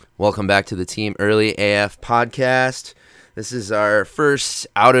Welcome back to the Team Early AF podcast. This is our first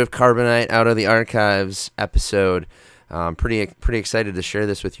Out of Carbonite, Out of the Archives episode. Pretty excited to share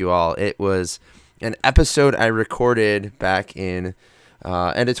this with you all. It was an episode I recorded back in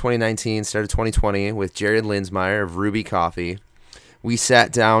end of 2019, start of 2020 with Jared Linsmeyer of Ruby Coffee. We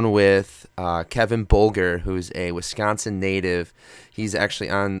sat down with Kevin Bolger, who's a Wisconsin native. He's actually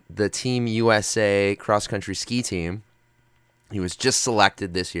on the Team USA cross-country ski team. He was just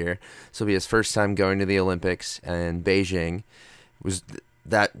selected this year, so it'll be his first time going to the Olympics in Beijing. Was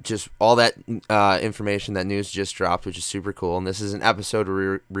that just all that information, that news just dropped, which is super cool. And this is an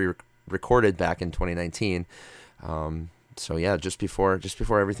episode we recorded back in 2019. So yeah, just before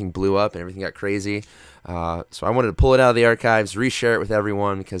everything blew up and everything got crazy. So I wanted to pull it out of the archives, reshare it with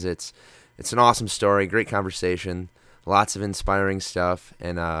everyone because it's an awesome story, great conversation, lots of inspiring stuff,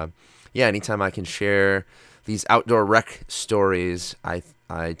 and yeah, anytime I can share these outdoor rec stories, I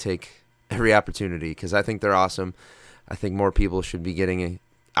take every opportunity because I think they're awesome. I think more people should be getting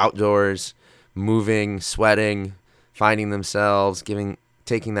outdoors, moving, sweating, finding themselves,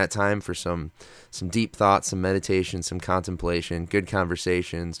 taking that time for some deep thoughts, some meditation, some contemplation, good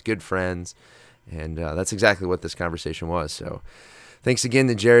conversations, good friends, and that's exactly what this conversation was. So thanks again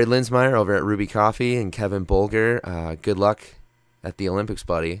to Jared Linsmeyer over at Ruby Coffee and Kevin Bolger. Good luck at the Olympics,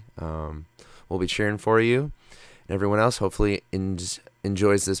 buddy. We'll be cheering for you, and everyone else hopefully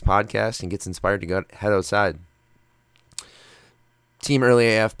enjoys this podcast and gets inspired to head outside. Team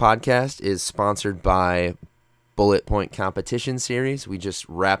Early AF podcast is sponsored by Bullet Point Competition Series. We just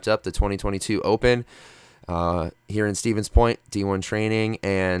wrapped up the 2022 Open here in Stevens Point, D1 training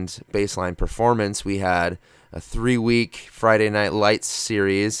and baseline performance. We had a 3-week Friday Night Lights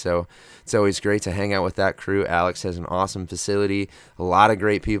series, so it's always great to hang out with that crew. Alex has an awesome facility, a lot of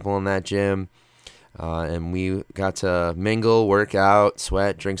great people in that gym, and we got to mingle, work out,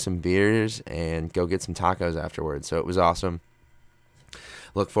 sweat, drink some beers, and go get some tacos afterwards. So it was awesome.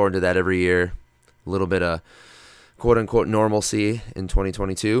 Look forward to that every year. A little bit of quote-unquote normalcy in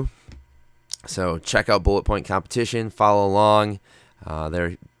 2022. So check out Bullet Point Competition. Follow along.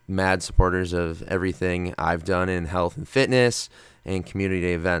 They're mad supporters of everything I've done in health and fitness and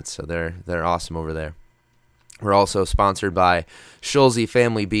community events. So they're awesome over there. We're also sponsored by Schulze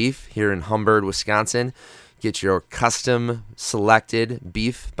Family Beef here in Humbird, Wisconsin. Get your custom selected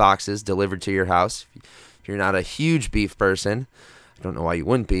beef boxes delivered to your house. If you're not a huge beef person, I don't know why you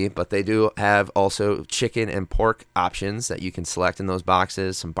wouldn't be, but they do have also chicken and pork options that you can select in those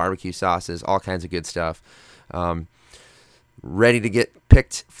boxes, some barbecue sauces, all kinds of good stuff. Ready to get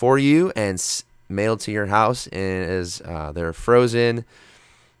picked for you and mailed to your house, and as they're frozen,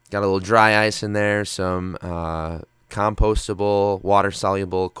 got a little dry ice in there, some compostable,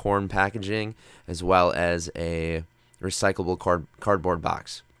 water-soluble corn packaging, as well as a recyclable cardboard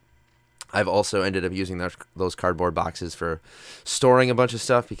box. I've also ended up using those cardboard boxes for storing a bunch of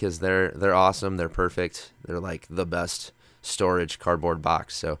stuff because they're awesome. They're perfect. They're like the best storage cardboard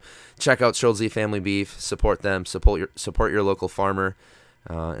box. So check out Schulze Family Beef. Support them. Support your local farmer.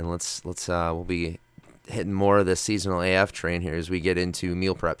 And we'll be hitting more of the seasonal AF train here as we get into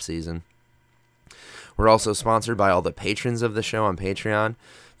meal prep season. We're also sponsored by all the patrons of the show on Patreon.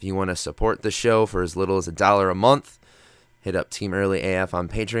 If you want to support the show for as little as $1 a month, hit up Team Early AF on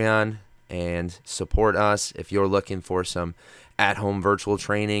Patreon and support us. If you're looking for some at-home virtual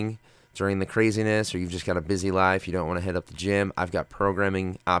training during the craziness, or you've just got a busy life, you don't want to hit up the gym, I've got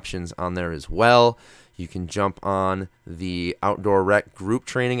programming options on there as well. You can jump on the outdoor rec group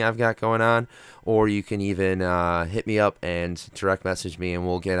training I've got going on, or you can even hit me up and direct message me, and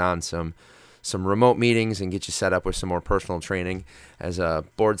we'll get on some remote meetings and get you set up with some more personal training. As a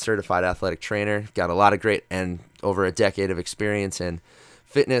board-certified athletic trainer, got a lot of great and over a decade of experience in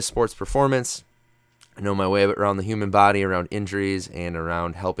fitness, sports performance. I know my way around the human body, around injuries, and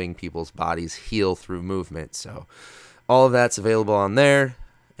around helping people's bodies heal through movement. So all of that's available on there.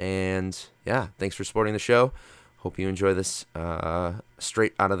 And yeah, thanks for supporting the show. Hope you enjoy this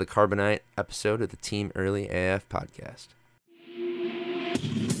straight out of the Carbonite episode of the Team Early AF podcast.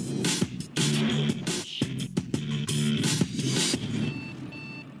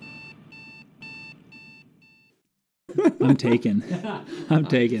 I'm taken.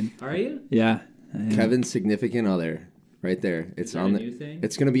 Are you? Yeah. Kevin's significant other, right there. It's on the new thing?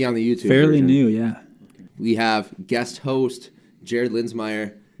 It's going to be on the YouTube. Fairly version. new, yeah. We have guest host Jared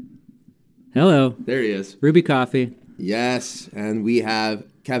Linsmeyer. Hello. There he is. Ruby Coffee. Yes, and we have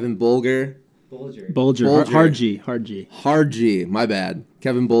Kevin Bolger. Bolger. Hard G. Hard G, my bad.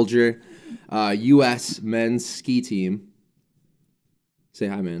 Kevin Bolger, U.S. men's ski team. Say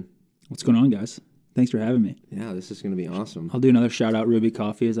hi, man. What's going on, guys? Thanks for having me. Yeah, this is going to be awesome. I'll do another shout out Ruby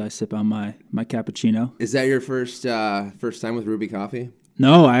Coffee as I sip on my cappuccino. Is that your first time with Ruby Coffee?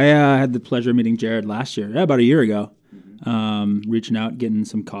 No, I had the pleasure of meeting Jared last year, about a year ago. Reaching out, getting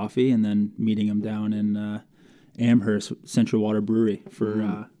some coffee, and then meeting him down in Amherst Central Water Brewery for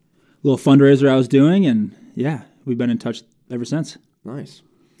a little fundraiser I was doing, and yeah, we've been in touch ever since. Nice.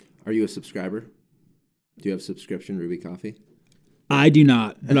 Are you a subscriber? Do you have a subscription Ruby Coffee? I do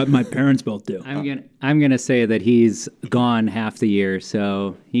not, but my parents both do. I'm gonna say that he's gone half the year,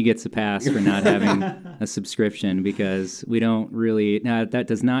 so he gets a pass for not having a subscription because we don't really. Now that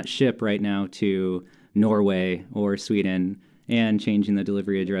does not ship right now to Norway or Sweden, and changing the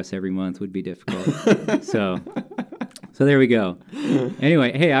delivery address every month would be difficult. so there we go.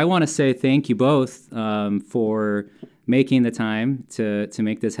 Anyway, hey, I want to say thank you both for making the time to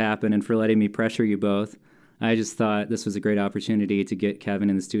make this happen and for letting me pressure you both. I just thought this was a great opportunity to get Kevin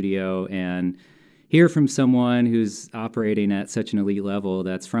in the studio and hear from someone who's operating at such an elite level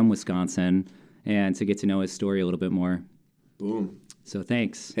that's from Wisconsin and to get to know his story a little bit more. Boom. So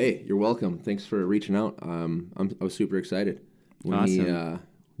thanks. Hey, you're welcome. Thanks for reaching out. I was super excited. When Awesome.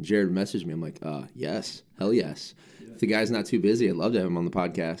 Jared messaged me, I'm like, yes, hell yes. If the guy's not too busy, I'd love to have him on the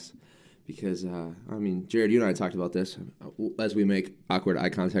podcast. Because, Jared, you and I talked about this as we make awkward eye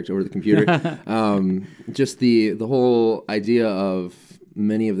contact over the computer. Just the whole idea of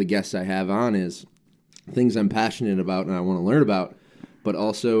many of the guests I have on is things I'm passionate about and I want to learn about, but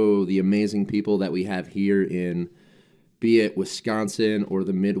also the amazing people that we have here in, be it Wisconsin or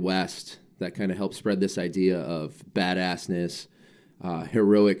the Midwest, that kind of help spread this idea of badassness,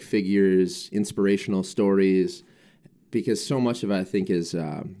 heroic figures, inspirational stories, because so much of it, I think, is...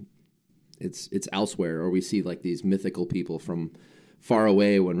 It's elsewhere, or we see like these mythical people from far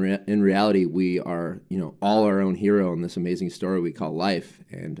away when in reality we are, all our own hero in this amazing story we call life.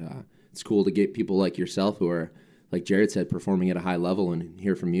 And it's cool to get people like yourself who are, like Jared said, performing at a high level and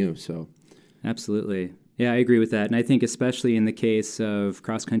hear from you. So, Absolutely. Yeah, I agree with that. And I think especially in the case of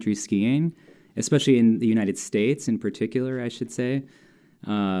cross-country skiing, especially in the United States in particular, I should say,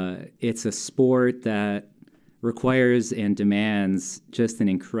 it's a sport that requires and demands just an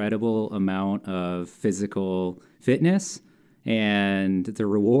incredible amount of physical fitness, and the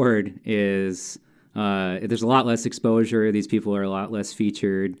reward is there's a lot less exposure. These people are a lot less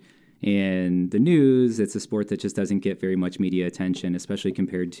featured in the news. It's a sport that just doesn't get very much media attention, especially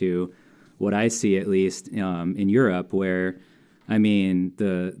compared to what I see, at least in Europe, where, and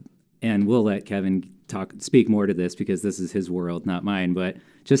we'll let Kevin speak more to this because this is his world, not mine, but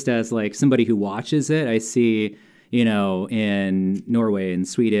just as like somebody who watches it, I see, in Norway and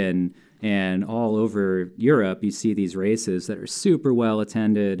Sweden and all over Europe, you see these races that are super well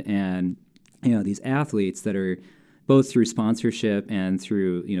attended, and these athletes that are both through sponsorship and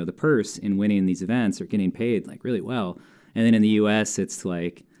through the purse in winning these events are getting paid like really well. And then in the U.S., it's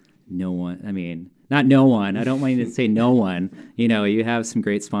like no one. Not no one. I don't want you to say no one. You have some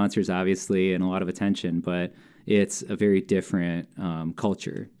great sponsors, obviously, and a lot of attention, but it's a very different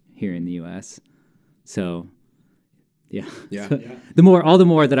culture here in the U.S. So, yeah. All the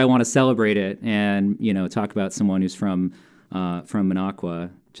more that I want to celebrate it and talk about someone who's from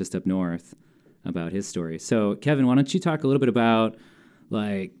Minocqua, just up north, about his story. So, Kevin, why don't you talk a little bit about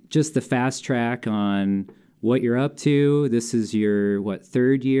like just the fast track on what you're up to? This is your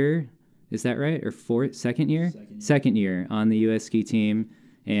third year? Is that right? Or second year? Second year on the U.S. ski team,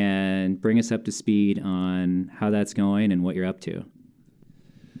 and bring us up to speed on how that's going and what you're up to.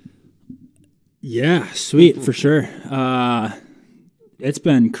 Yeah, sweet, for sure. It's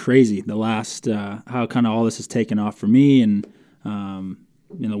been crazy the last, how kind of all this has taken off for me, and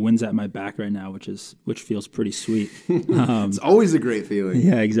the wind's at my back right now, which feels pretty sweet. It's always a great feeling.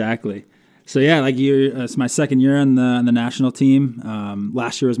 Yeah, exactly. So yeah, like it's my second year on the national team.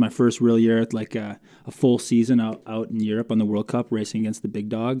 Last year was my first real year, like a full season out in Europe on the World Cup, racing against the big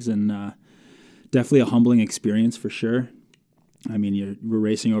dogs, and definitely a humbling experience for sure. We're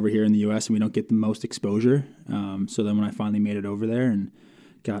racing over here in the U.S. and we don't get the most exposure. So then when I finally made it over there and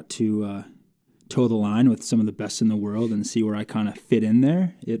got to toe the line with some of the best in the world and see where I kind of fit in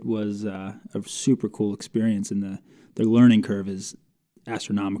there, it was a super cool experience, and the learning curve is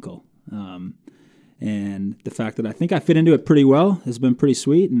astronomical. And the fact that I think I fit into it pretty well has been pretty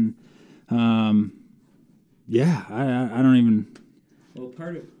sweet. And I don't even. Well,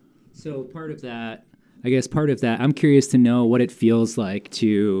 part of that, I'm curious to know what it feels like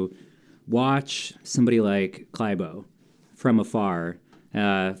to watch somebody like Klæbo from afar.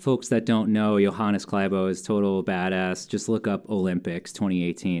 Folks that don't know, Johannes Klæbo is total badass. Just look up Olympics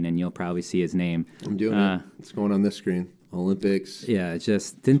 2018 and you'll probably see his name. I'm doing it. It's going on this screen. Olympics. Yeah,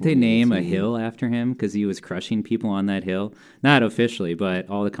 just didn't they name a hill after him because he was crushing people on that hill? Not officially, but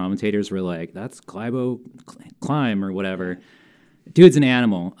all the commentators were like, "That's Kleibo climb or whatever." Dude's an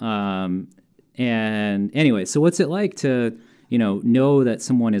animal. And anyway, so what's it like to know that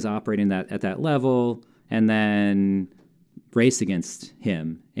someone is operating at that level and then race against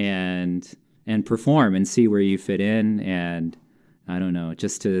him and perform and see where you fit in? And I don't know,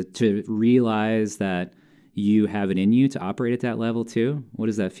 just to realize that you have it in you to operate at that level too. What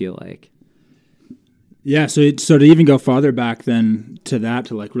does that feel like? Yeah, so to even go farther back than to that,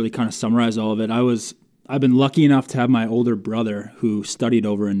 to like really kind of summarize all of it, I've been lucky enough to have my older brother who studied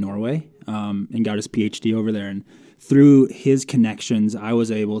over in Norway and got his PhD over there. And through his connections, I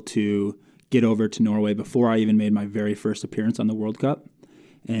was able to get over to Norway before I even made my very first appearance on the World Cup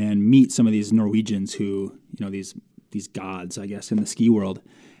and meet some of these Norwegians who, these gods, I guess, in the ski world.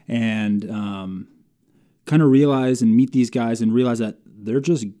 And kind of realize and meet these guys and realize that they're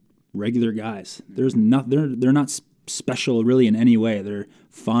just regular guys. They're not special really in any way. They're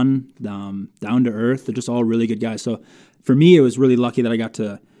fun, down to earth. They're just all really good guys. So for me, it was really lucky that I got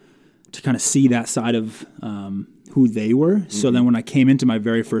to kind of see that side of who they were. Mm-hmm. So then when I came into my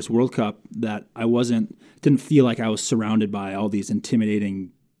very first World Cup, that I didn't feel like I was surrounded by all these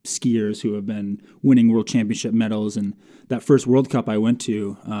intimidating skiers who have been winning world championship medals. And that first World Cup I went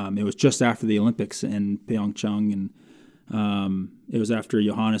to, it was just after the Olympics in Pyeongchang, and it was after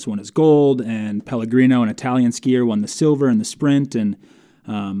Johannes won his gold and Pellegrino, an Italian skier, won the silver in the sprint. And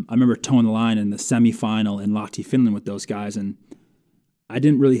I remember towing the line in the semifinal in Lahti, Finland with those guys. And I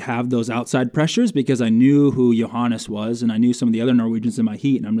didn't really have those outside pressures because I knew who Johannes was and I knew some of the other Norwegians in my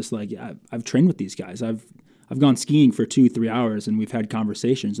heat. And I'm just like, yeah, I've trained with these guys. I've gone skiing for 2-3 hours and we've had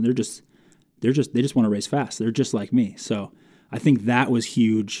conversations, and they just want to race fast. They're just like me. So I think that was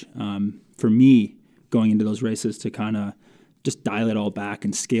huge for me going into those races to kind of just dial it all back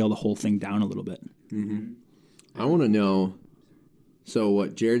and scale the whole thing down a little bit. Mm-hmm. I want to know, so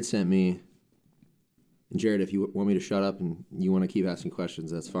what Jared sent me, and Jared, if you want me to shut up and you want to keep asking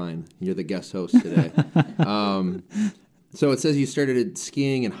questions, that's fine. You're the guest host today. So it says you started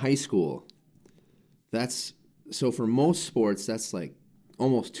skiing in high school. So for most sports, that's like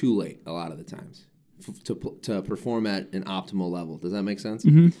almost too late a lot of the times to perform at an optimal level. Does that make sense?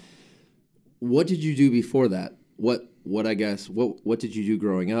 Mm-hmm. What did you do before that? What did you do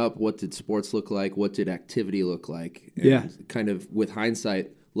growing up? What did sports look like? What did activity look like? And yeah. Kind of with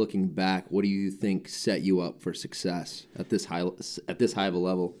hindsight, looking back, what do you think set you up for success at this high of a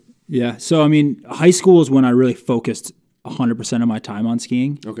level? Yeah. So, I mean, high school is when I really focused 100% of my time on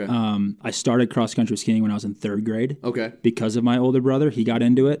skiing. Okay. I started cross-country skiing when I was in 3rd grade. Okay. Because of my older brother. He got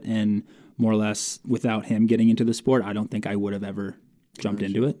into it, and more or less without him getting into the sport, I don't think I would have ever jumped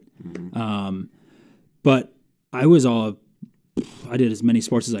into it. Mm-hmm. But I did as many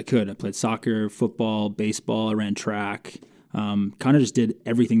sports as I could. I played soccer, football, baseball. I ran track. Kind of just did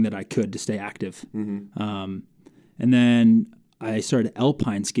everything that I could to stay active. Mm-hmm. And then I started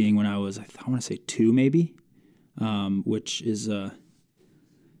alpine skiing when I was, I want to say 2 maybe. Which is a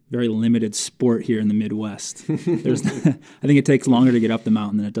very limited sport here in the Midwest. I think it takes longer to get up the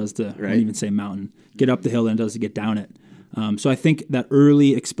mountain than it does to, I don't even say mountain, get up the hill than it does to get down it. So I think that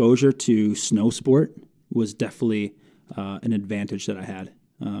early exposure to snow sport was definitely an advantage that I had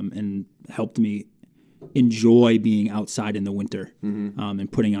and helped me enjoy being outside in the winter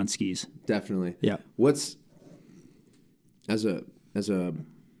and putting on skis. Definitely. Yeah. What's, as a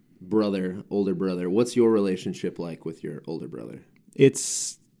older brother, what's your relationship like with your older brother?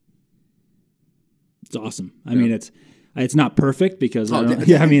 It's awesome. I mean, it's not perfect because we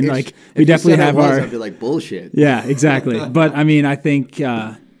definitely have I'd be like bullshit. Yeah, exactly. But I mean, I think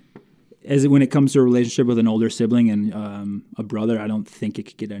when it comes to a relationship with an older sibling and a brother, I don't think it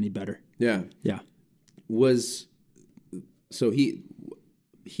could get any better. Yeah. Yeah. So he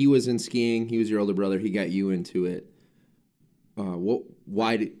was in skiing. He was your older brother. He got you into it.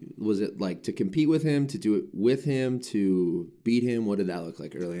 Was it like to compete with him, to do it with him, to beat him? What did that look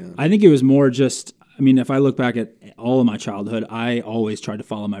like early on? I think it was more just, I mean, if I look back at all of my childhood, I always tried to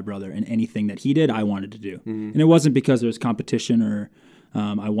follow my brother, and anything that he did, I wanted to do. Mm-hmm. And it wasn't because there was competition or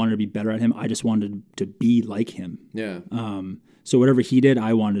I wanted to be better at him. I just wanted to be like him. Yeah. So whatever he did,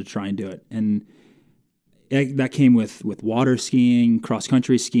 I wanted to try and do it. And that came with water skiing,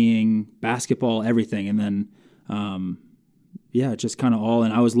 cross-country skiing, basketball, everything. And then just kind of all.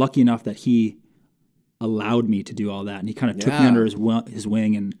 And I was lucky enough that he allowed me to do all that. And he kind of took me under his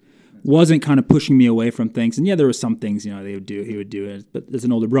wing and wasn't kind of pushing me away from things. And there were some things, he would do it. But as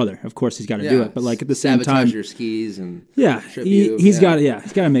an older brother, of course, he's got to do it. But like at the same time, sabotage your skis and he's got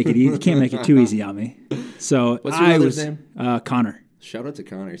to make it. He can't make it too easy on me. So What's your I brother's was name? Connor. Shout out to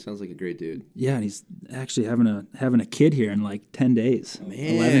Connor. He sounds like a great dude. Yeah, and he's actually having a kid here in like 10 days. Man.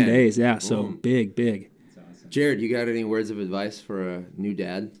 11 days, yeah. So Boom. big. Jared, you got any words of advice for a new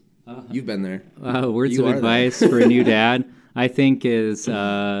dad? You've been there. Words You of are advice for a new dad, I think, is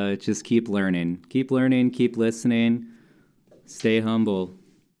just keep learning. Keep learning, keep listening, stay humble,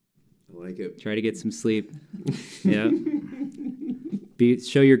 I like it. try to get some sleep. Yeah.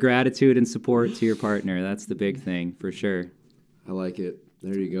 Show your gratitude and support to your partner. That's the big thing, for sure. I like it.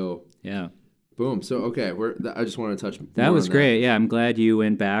 There you go. Yeah. Boom. So, okay, I just want to touch That more was on great. Yeah, I'm glad you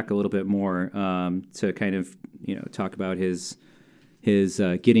went back a little bit more to kind of talk about his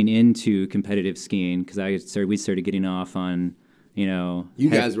getting into competitive skiing, because we started getting off on You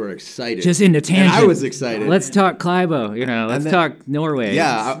guys were excited. just into tangent. And I was excited. Let's talk Klæbo. Let's talk Norway.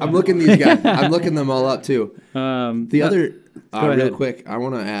 Yeah, I'm looking these guys. I'm looking them all up too. The other, real ahead. quick, I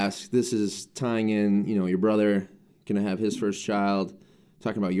want to ask. This is tying in. Your brother gonna have his first child.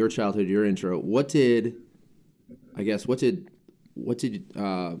 Talking about your childhood, your intro. What did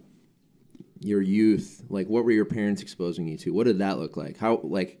your youth, like, what were your parents exposing you to? What did that look like? How,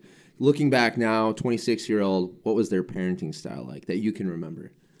 like, looking back now, 26-year-old, what was their parenting style like that you can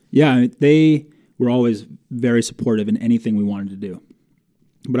remember? Yeah, they were always very supportive in anything we wanted to do.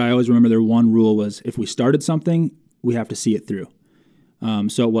 But I always remember their one rule was if we started something, we have to see it through.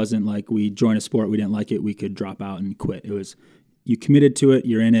 So it wasn't like we joined a sport, we didn't like it, we could drop out and quit. It was you committed to it,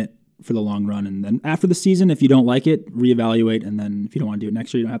 you're in it for the long run. And then after the season, if you don't like it, reevaluate. And then if you don't want to do it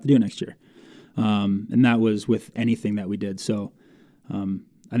next year, you don't have to do it next year. And that was with anything that we did. So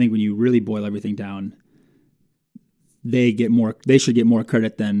I think when you really boil everything down, they should get more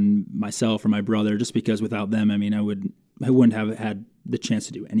credit than myself or my brother, just because without them, I mean, I wouldn't have had the chance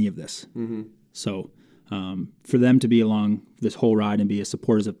to do any of this. Mm-hmm. So for them to be along this whole ride and be as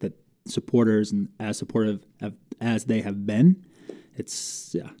supporters and as supportive as they have been,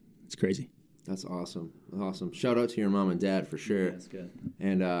 it's crazy. That's awesome. Awesome. Shout out to your mom and dad for sure. That's good.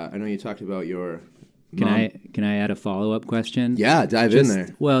 And I know you talked about your Can mom. I add a follow-up question? Yeah, dive in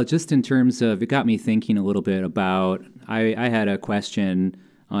there. Well, just in terms of, it got me thinking a little bit about, I had a question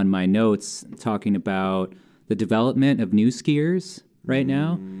on my notes talking about the development of new skiers right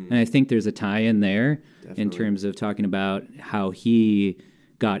now. And I think there's a tie-in there in terms of talking about how he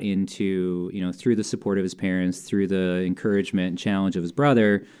got into, through the support of his parents, through the encouragement and challenge of his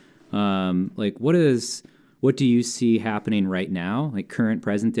brother. Like, what do you see happening right now, like current,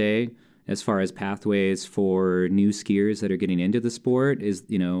 present day, as far as pathways for new skiers that are getting into the sport? Is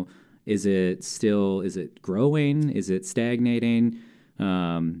it growing? Is it stagnating?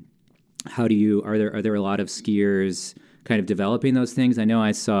 Are there a lot of skiers kind of developing those things? I know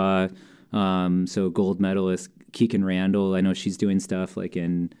I saw, gold medalist Keegan Randall, I know she's doing stuff like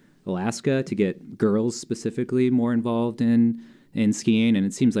in Alaska to get girls specifically more involved in skiing, and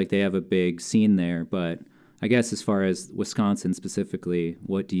it seems like they have a big scene there. But I guess as far as Wisconsin specifically,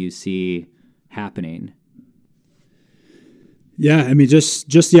 what do you see happening? Yeah, I mean, just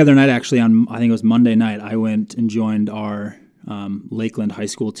the other night, actually, I think it was Monday night, I went and joined our Lakeland high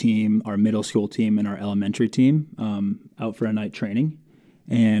school team, our middle school team, and our elementary team out for a night training.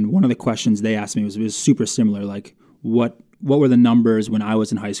 And one of the questions they asked me was super similar, like what were the numbers when I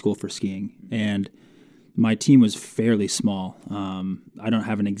was in high school for skiing? And my team was fairly small. I don't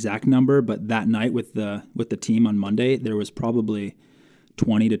have an exact number, but that night with the team on Monday, there was probably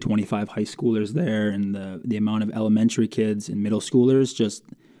 20 to 25 high schoolers there, and the amount of elementary kids and middle schoolers just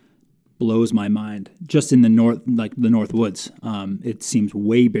blows my mind. Just in the North Woods, it seems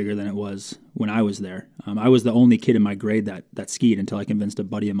way bigger than it was when I was there. I was the only kid in my grade that skied until I convinced a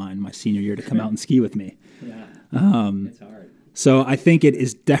buddy of mine my senior year to come out and ski with me. Yeah, it's hard. So I think it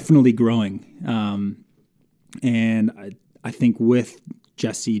is definitely growing. And I think with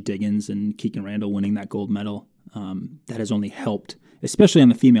Jesse Diggins and Keegan Randall winning that gold medal, that has only helped, especially on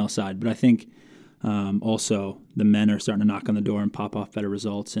the female side. But I think also the men are starting to knock on the door and pop off better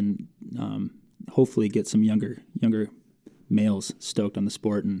results, and hopefully get some younger males stoked on the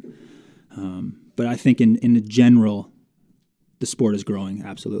sport. And but I think in general, the sport is growing,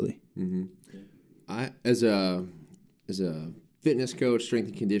 absolutely. Mm-hmm. I as a fitness coach, strength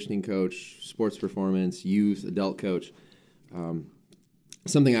and conditioning coach, sports performance, youth, adult coach,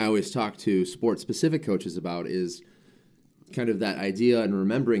 something I always talk to sport-specific coaches about is kind of that idea and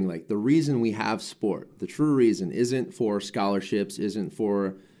remembering, like, the reason we have sport, the true reason isn't for scholarships, isn't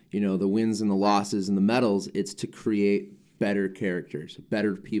for, the wins and the losses and the medals. It's to create better characters,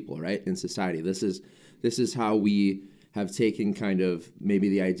 better people, right, in society. This is how we have taken kind of maybe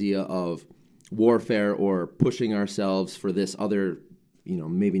the idea of warfare or pushing ourselves for this other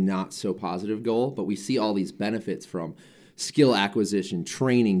maybe not so positive goal, but we see all these benefits from skill acquisition,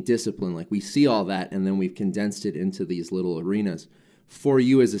 training, discipline. Like we see all that, and then we've condensed it into these little arenas. For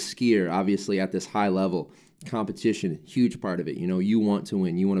you as a skier, obviously at this high level, competition, huge part of it. You want to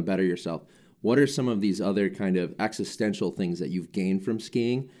win, you want to better yourself. What are some of these other kind of existential things that you've gained from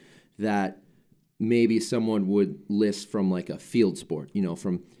skiing that maybe someone would list from like a field sport,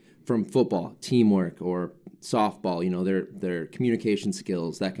 from football, teamwork, or softball, their communication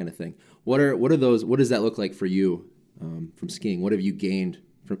skills, that kind of thing. What are those? What does that look like for you from skiing? What have you gained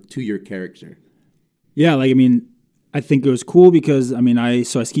to your character? Yeah, I think it was cool because I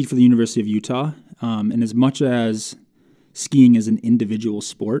skied for the University of Utah, and as much as skiing is an individual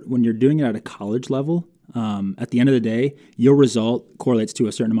sport, when you're doing it at a college level, at the end of the day, your result correlates to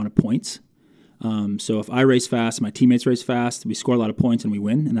a certain amount of points. So if I race fast, my teammates race fast, we score a lot of points and we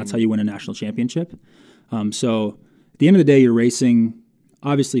win, and that's how you win a national championship. So at the end of the day, you're racing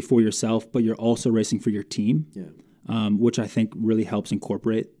obviously for yourself, but you're also racing for your team, which I think really helps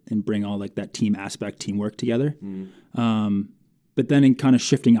incorporate and bring all like that team aspect, teamwork together. But then in kind of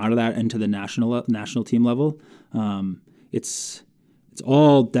shifting out of that into the national team level, it's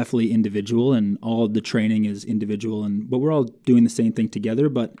all definitely individual, and all the training is individual, but we're all doing the same thing together.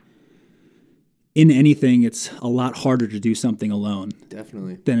 But in anything, it's a lot harder to do something alone,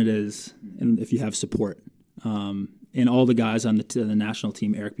 definitely, than it is if you have support. And all the guys on the national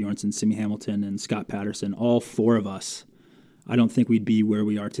team, Eric Bjornsson, Simi Hamilton, and Scott Patterson, all four of us, I don't think we'd be where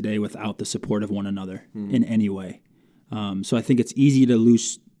we are today without the support of one another in any way. So I think it's easy to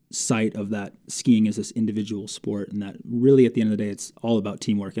lose sight of that skiing is this individual sport, and that really at the end of the day, it's all about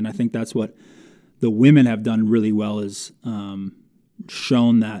teamwork. And I think that's what the women have done really well, is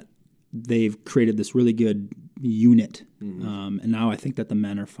shown that they've created this really good unit. And now I think that the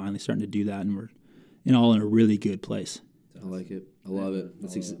men are finally starting to do that, and we're in a really good place. I like it. I love it.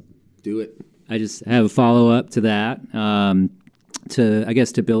 Let's do it. I just have a follow-up to that,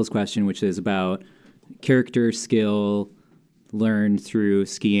 to Bill's question, which is about character skill learned through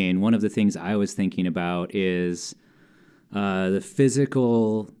skiing. One of the things I was thinking about is the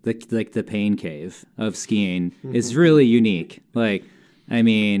physical, the pain cave of skiing is really unique.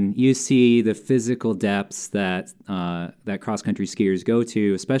 You see the physical depths that cross-country skiers go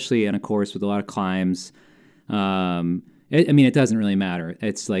to, especially on a course with a lot of climbs. It doesn't really matter.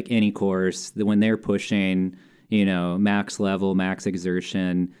 It's like any course. When they're pushing, max level, max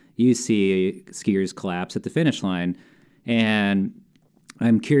exertion, you see skiers collapse at the finish line. And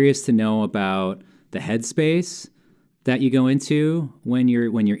I'm curious to know about the headspace that you go into when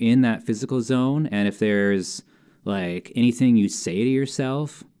you're in that physical zone, and if there's like anything you say to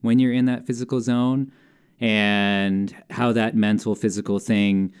yourself when you're in that physical zone, and how that mental physical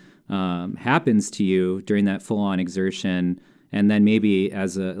thing happens to you during that full-on exertion. And then maybe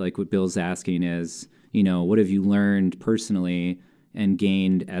as what Bill's asking is, what have you learned personally and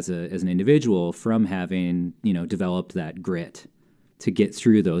gained as an individual from having, developed that grit to get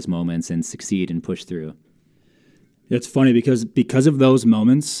through those moments and succeed and push through? It's funny because of those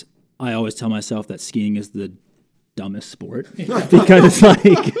moments, I always tell myself that skiing is the dumbest sport because it's like,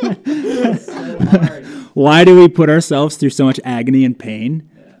 so hard. Why do we put ourselves through so much agony and pain?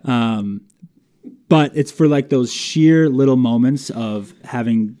 But it's for like those sheer little moments of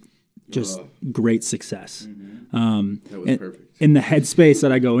having just great success. That was perfect. In the headspace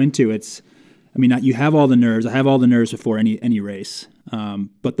that I go into, you have all the nerves. I have all the nerves before any race.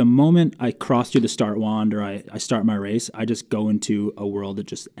 But the moment I cross through the start wand or I start my race, I just go into a world of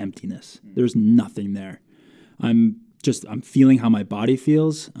just emptiness. There's nothing there. I'm feeling how my body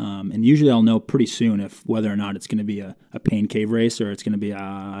feels, and usually I'll know pretty soon whether or not it's going to be a pain cave race or it's going to be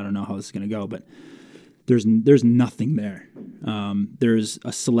I don't know how this is going to go. But there's nothing there. There's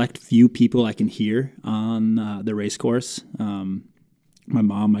a select few people I can hear on the race course. My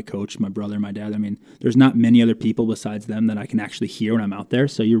mom, my coach, my brother, my dad. There's not many other people besides them that I can actually hear when I'm out there.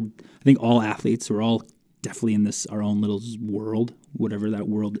 So I think all athletes, we're all definitely in our own little world, whatever that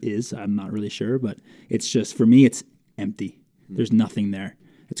world is. I'm not really sure, but it's just, for me, it's empty. There's nothing there.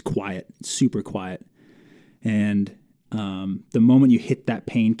 It's quiet. It's super quiet. And the moment you hit that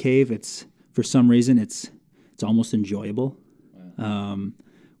pain cave, for some reason, it's almost enjoyable. Wow.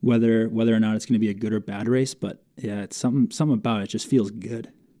 Whether or not it's going to be a good or bad race, but yeah, it's something about it just feels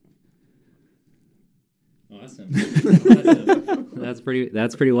good. Awesome. That's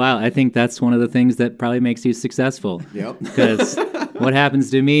pretty wild. I think that's one of the things that probably makes you successful. Yep. Because what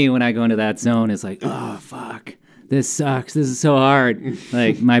happens to me when I go into that zone is like, oh fuck, this sucks. This is so hard.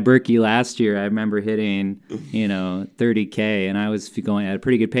 Like my Berkey last year, I remember hitting 30K, and I was going at a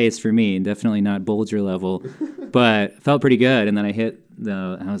pretty good pace for me, and definitely not Bolger level. but felt pretty good. And then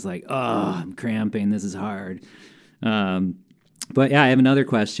I was like, oh, I'm cramping. This is hard. But yeah, I have another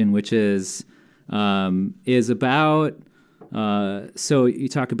question, which is about, so you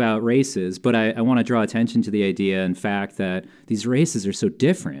talk about races, but I want to draw attention to the idea and fact that these races are so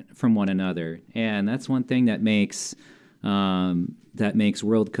different from one another. And that's one thing that makes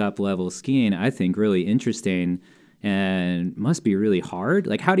World Cup level skiing, I think, really interesting and must be really hard.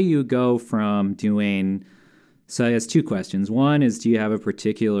 Like, how do you go from doing, so I guess two questions. One is, do you have a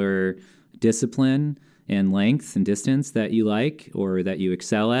particular discipline and length and distance that you like or that you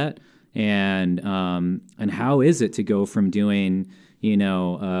excel at? And how is it to go from doing,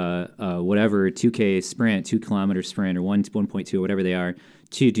 whatever 2K sprint, 2 kilometer sprint, or 1.2, or whatever they are,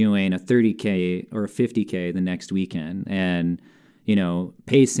 to doing a 30K or a 50K the next weekend? And,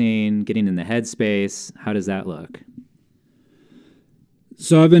 pacing, getting in the headspace, how does that look?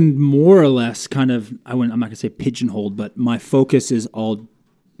 So I've been more or less I'm not going to say pigeonholed, but my focus is all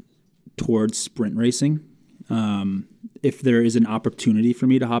towards sprint racing. If there is an opportunity for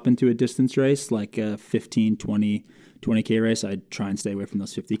me to hop into a distance race, like a 15, 20K race, I'd try and stay away from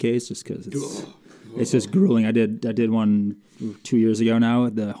those 50Ks just because it's just grueling. I did one 2 years ago now,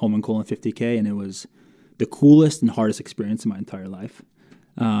 the Holmenkollen 50K, and it was the coolest and hardest experience in my entire life.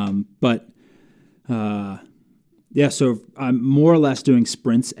 So I'm more or less doing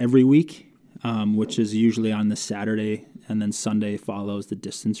sprints every week, which is usually on the Saturday, and then Sunday follows the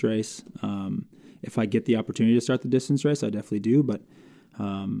distance race. If I get the opportunity to start the distance race, I definitely do, but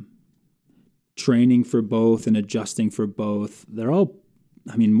training for both and adjusting for both, they're all,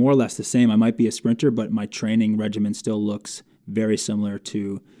 more or less the same. I might be a sprinter, but my training regimen still looks very similar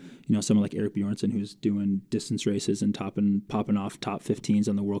to, someone like Eric Bjornsson, who's doing distance races and popping off top 15s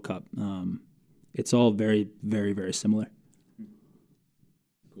on the World Cup. It's all very, very, very similar.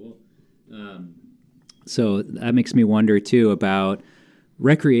 Cool. So that makes me wonder, too, about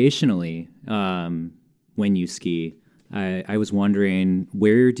recreationally, when you ski. I was wondering,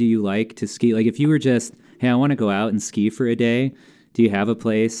 where do you like to ski? Like, if you were just, hey, I want to go out and ski for a day, do you have a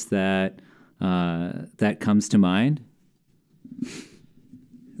place that comes to mind?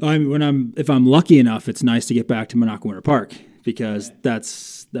 If I'm lucky enough, it's nice to get back to Monaco Winter Park, because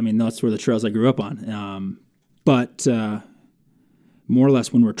that's where the trails I grew up on. But more or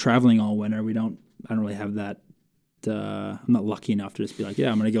less when we're traveling all winter, I don't really have that. I'm not lucky enough to just be like,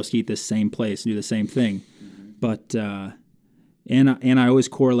 yeah, I'm going to go ski at this same place and do the same thing. Mm-hmm. But and I always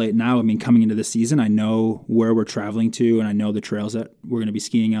correlate now. Coming into the season, I know where we're traveling to, and I know the trails that we're going to be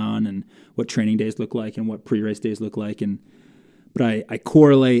skiing on, and what training days look like, and what pre-race days look like. But I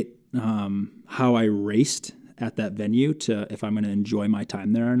correlate how I raced at that venue to if I'm going to enjoy my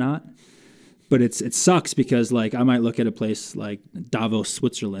time there or not. But it sucks because, like, I might look at a place like Davos,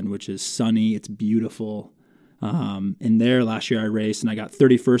 Switzerland, which is sunny, it's beautiful. And there last year I raced and I got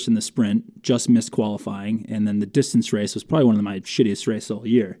 31st in the sprint, just missed qualifying. And then the distance race was probably one of my shittiest races all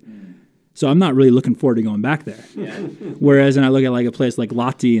year. Mm. So I'm not really looking forward to going back there. Yeah. Whereas, and I look at like a place like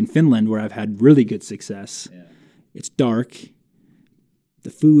Lahti in Finland where I've had really good success. Yeah. It's dark. The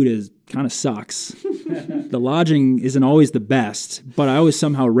food kind of sucks. The lodging isn't always the best, but I always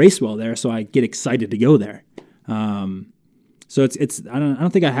somehow race well there, so I get excited to go there. So it's I don't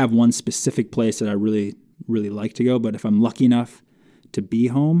think I have one specific place that I really like to go, but if I'm lucky enough to be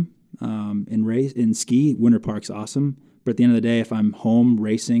home and ski, Winter Park's awesome. But at the end of the day, if I'm home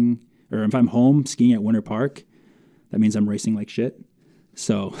racing, or if I'm home skiing at Winter Park, that means I'm racing like shit.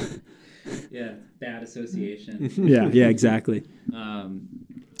 So yeah, bad association. yeah, exactly.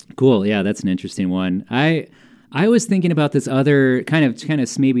 Cool. Yeah, that's an interesting one. I was thinking about this other kind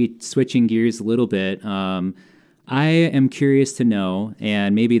of maybe switching gears a little bit. I am curious to know,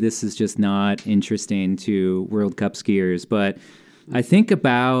 and maybe this is just not interesting to World Cup skiers, but I think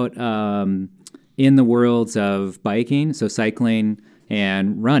about in the worlds of biking, so cycling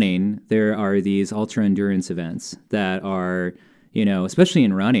and running, there are these ultra endurance events that are, especially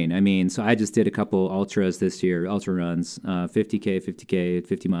in running. So I just did a couple ultras this year, ultra runs, 50K,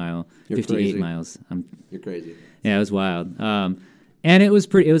 50 mile, You're 58 crazy. Miles. You're crazy. Yeah, it was wild. And it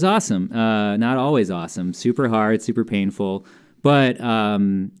was awesome. Not always awesome, super hard, super painful, but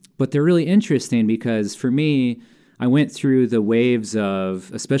they're really interesting because for me, I went through the waves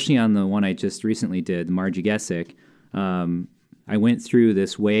of, especially on the one I just recently did, the Margie Gesick, I went through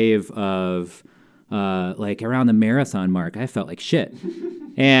this wave of, like around the marathon mark, I felt like shit.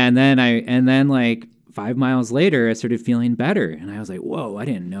 and then like 5 miles later, I started feeling better. And I was like, whoa, I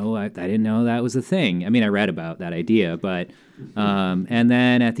didn't know that was a thing. I read about that idea, but, and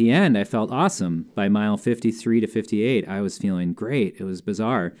then at the end, I felt awesome. By mile 53 to 58, I was feeling great. It was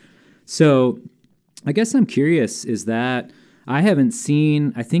bizarre. So I guess I'm curious, is that I haven't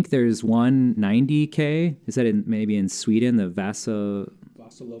seen, I think there's one 90K. Is that maybe in Sweden, the Vasaloppet?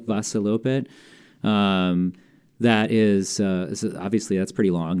 That is obviously that's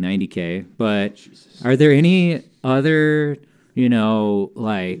pretty long, 90K. But are there any other,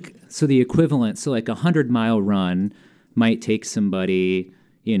 so the equivalent, so like a 100-mile run might take somebody,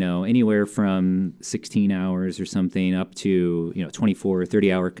 anywhere from 16 hours or something up to, 24 or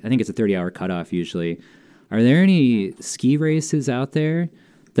 30 hour, I think it's a 30-hour cutoff usually. Are there any ski races out there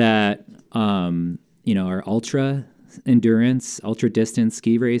that, are ultra endurance, ultra distance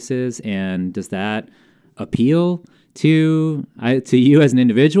ski races? And does that appeal to you as an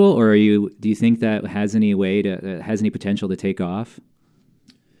individual, or do you think that has any potential to take off?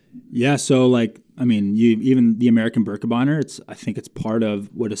 Yeah, so even the American Birkebeiner, I think it's part of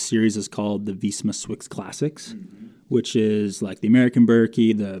what a series is called the Visma Swix Classics, which is like the American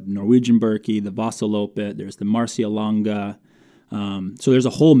Birkie, the Norwegian Birkie, the Vasaloppet. There's the Marcialonga. So there's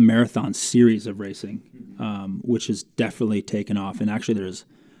a whole marathon series of racing, which has definitely taken off, and actually there's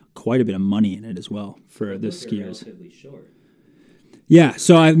quite a bit of money in it as well for the skiers. Relatively short. Yeah,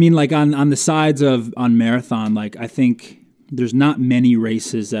 so I mean, like on the sides on marathon, like I think there's not many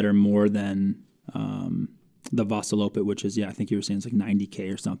races that are more than the Vasaloppet, which is I think you were saying it's like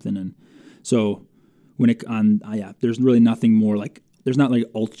 90K or something, and so there's really nothing more like there's not like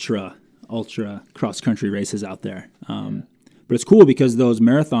ultra cross country races out there. But it's cool because those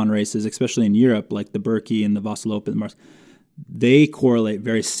marathon races, especially in Europe, like the Birkie and the Vasaloppet, they correlate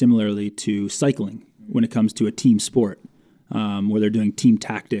very similarly to cycling when it comes to a team sport, where they're doing team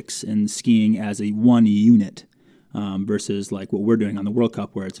tactics and skiing as a one unit, versus like what we're doing on the World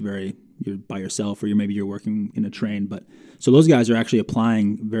Cup, where it's you're by yourself, or you're working in a train. But so those guys are actually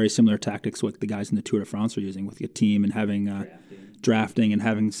applying very similar tactics what the guys in the Tour de France are using with a team and having drafting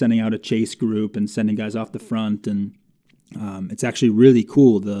and sending out a chase group and sending guys off the front, and it's actually really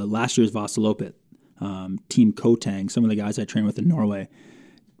cool. The last year's Vasaloppet, Team Kotang, some of the guys I trained with in Norway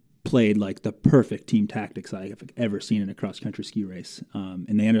played like the perfect team tactics I've ever seen in a cross-country ski race.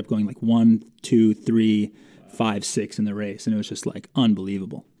 And they ended up going like 1, 2, 3, 5, 6 in the race, and it was just like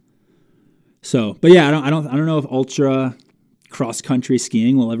unbelievable. So, but yeah, I don't know if ultra cross-country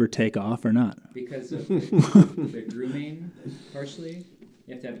skiing will ever take off or not. Because of the grooming, partially?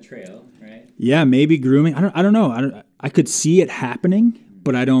 You have to have a trail, right? Yeah, maybe grooming. I don't know. I could see it happening,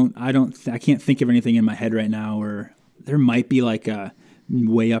 but I can't think of anything in my head right now. Or there might be like a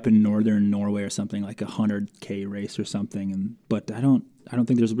way up in northern Norway or something, like 100K race or something. But I don't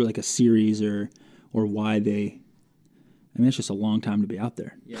think there's really like a series or why they. I mean, it's just a long time to be out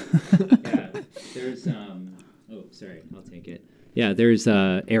there. Yeah. There's sorry, I'll take it. Yeah, there's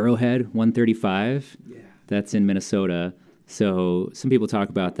Arrowhead 135. Yeah. That's in Minnesota. So some people talk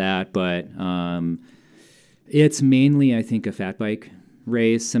about that, but it's mainly, I think, a fat bike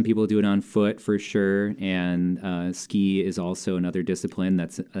race. Some people do it on foot for sure, and ski is also another discipline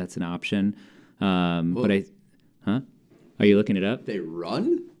that's an option. But are you looking it up? They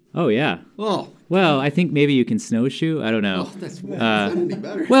run? Oh yeah. Oh. Well, I think maybe you can snowshoe. I don't know. Oh, that's any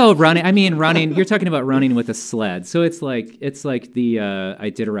better. Well, running. I mean, running. You're talking about running with a sled, so it's like the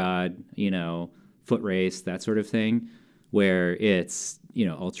Iditarod, foot race, that sort of thing, where it's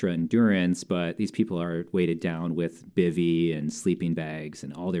ultra endurance, but these people are weighted down with bivy and sleeping bags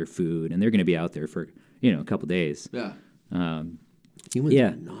and all their food, and they're going to be out there for a couple days. Yeah. Humans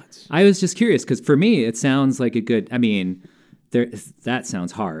are nuts. I was just curious because for me it sounds like a good. I mean, that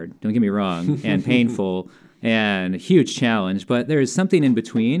sounds hard. Don't get me wrong, and painful and a huge challenge. But there's something in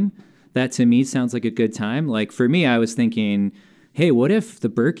between that to me sounds like a good time. Like for me, I was thinking, hey, what if the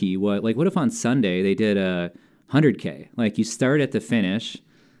Birkie? What if on Sunday they did a 100K? Like you start at the finish,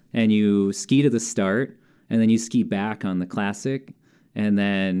 and you ski to the start, and then you ski back on the classic, and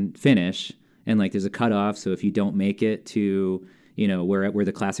then finish. And like there's a cutoff, so if you don't make it to where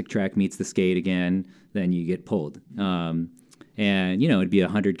the classic track meets the skate again, then you get pulled. And it'd be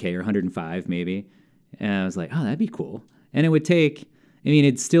 100K or 105 maybe. And I was like, oh, that'd be cool. And it would take,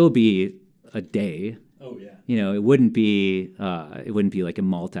 it'd still be a day. Oh yeah. It wouldn't be like a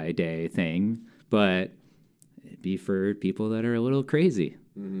multi-day thing, but it'd be for people that are a little crazy.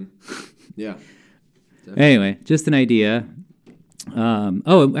 Mm-hmm. Yeah. Definitely. Anyway, just an idea. I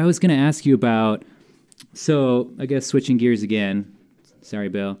was going to ask you about. So I guess switching gears again. Sorry,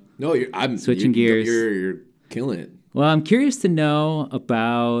 Bill. No, I'm switching gears. You're killing it. Well, I'm curious to know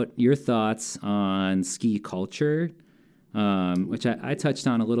about your thoughts on ski culture, which I touched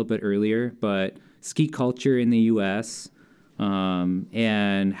on a little bit earlier, but ski culture in the U.S.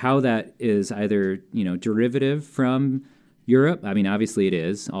 And how that is either derivative from Europe. I mean, obviously it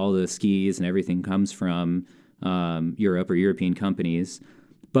is. All the skis and everything comes from Europe or European companies.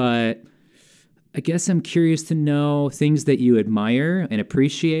 But I guess I'm curious to know things that you admire and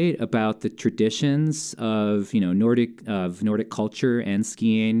appreciate about the traditions of, Nordic culture and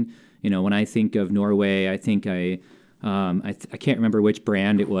skiing. When I think of Norway, I think I can't remember which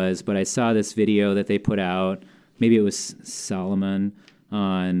brand it was, but I saw this video that they put out. Maybe it was Salomon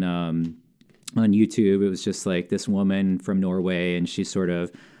on YouTube. It was just like this woman from Norway, and she's sort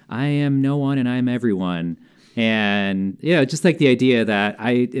of, I am no one and I'm everyone. And yeah, just like the idea that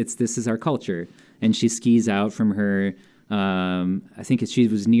this is our culture. And she skis out from her, I think she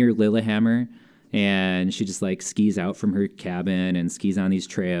was near Lillehammer, and she just like skis out from her cabin and skis on these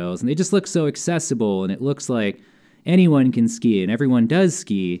trails. And they just look so accessible, and it looks like anyone can ski and everyone does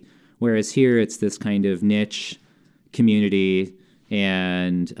ski. Whereas here it's this kind of niche community.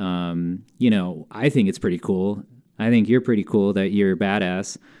 And, I think it's pretty cool. I think you're pretty cool that you're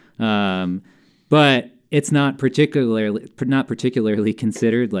badass. But it's not particularly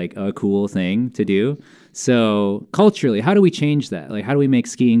considered like a cool thing to do. So culturally, how do we change that? Like, how do we make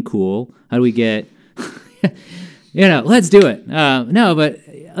skiing cool? How do we get, let's do it. No, but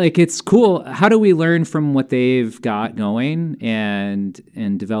like, it's cool. How do we learn from what they've got going and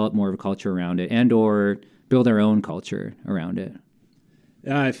develop more of a culture around it, and or build our own culture around it?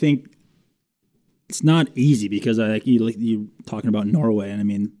 I think it's not easy because you talking about Norway, and I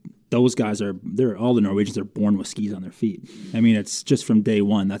mean, those guys all the Norwegians are born with skis on their feet. I mean, it's just from day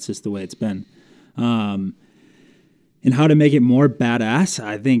one. That's just the way it's been. And how to make it more badass,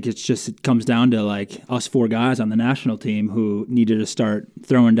 I think it comes down to like us 4 guys on the national team who needed to start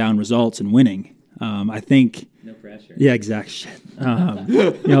throwing down results and winning. I think. No pressure. Yeah, exactly.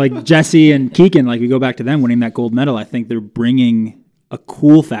 Like Jesse and Keegan, like we go back to them winning that gold medal. I think they're bringing a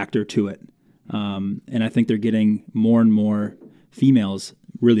cool factor to it. And I think they're getting more and more females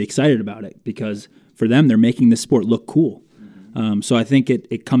really excited about it because for them, they're making this sport look cool. So I think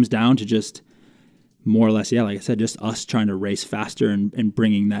it comes down to just more or less, like I said, just us trying to race faster and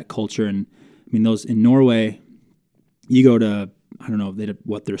bringing that culture. And I mean, those in Norway, you go to, I don't know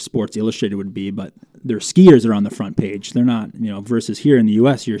what their Sports Illustrated would be, but their skiers are on the front page. They're not, versus here in the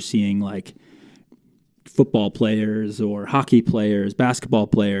U.S., you're seeing like football players or hockey players, basketball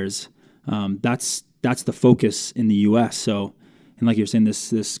players. That's the focus in the U.S. So, and like you're saying,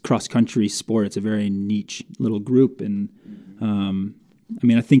 this cross country sport, it's a very niche little group. And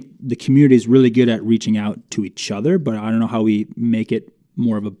I think the community is really good at reaching out to each other, but I don't know how we make it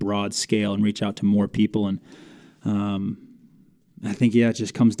more of a broad scale and reach out to more people. And I think, it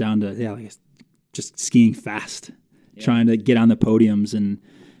just comes down to, just skiing fast, trying to get on the podiums and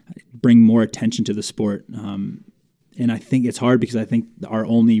bring more attention to the sport. And I think it's hard because I think our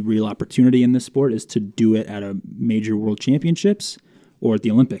only real opportunity in this sport is to do it at a major world championships or at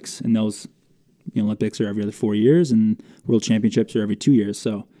the Olympics. And those Olympics are every other 4 years and world championships are every 2 years.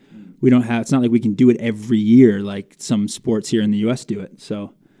 So it's not like we can do it every year like some sports here in the U.S. do it.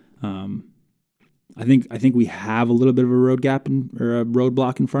 So I think we have a little bit of a road gap or a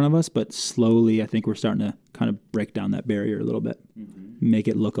roadblock in front of us, but slowly I think we're starting to kind of break down that barrier a little bit, make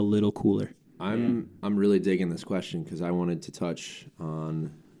it look a little cooler. I'm really digging this question because I wanted to touch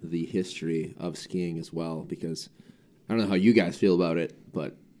on the history of skiing as well, because I don't know how you guys feel about it,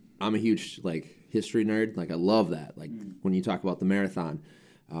 but I'm a huge history nerd. I love that. When you talk about the marathon,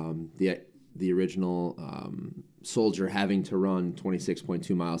 the original soldier having to run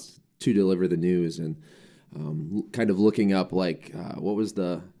 26.2 miles to deliver the news, and kind of looking up what was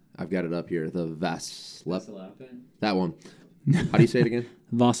I've got it up here, the Vasaloppet. That one. How do you say it again?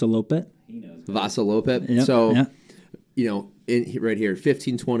 Vasaloppet. Vasaloppet. Yep, So, yep. Right here,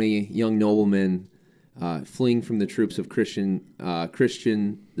 1520 young noblemen fleeing from the troops of Christian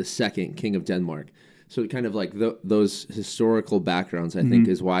II, King of Denmark. So kind of those historical backgrounds, I think,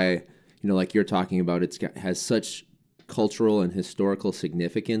 is why, like you're talking about, has such cultural and historical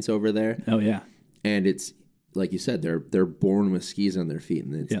significance over there. Oh yeah. And it's like you said, they're born with skis on their feet,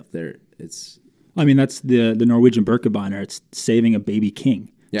 and it's. I mean, that's the Norwegian Birkebeiner. It's saving a baby king.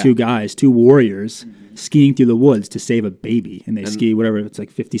 Yeah. 2 guys, 2 warriors, skiing through the woods to save a baby, and they ski whatever, it's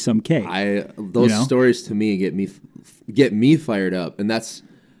like 50-some K. Those stories to me get me fired up, and that's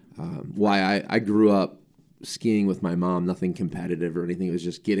why I grew up skiing with my mom. Nothing competitive or anything. It was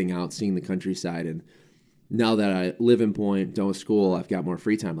just getting out, seeing the countryside, and now that I live in Point, don't school, I've got more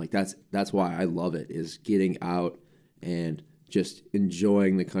free time. That's why I love it, is getting out and just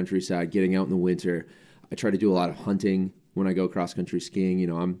enjoying the countryside, getting out in the winter. I try to do a lot of hunting when I go cross-country skiing.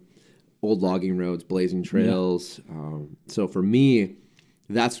 I'm old logging roads, blazing trails. Yeah. So for me,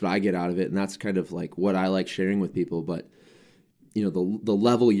 that's what I get out of it, and that's kind of what I like sharing with people. But the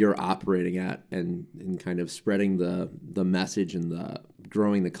level you're operating at, and kind of spreading the message and the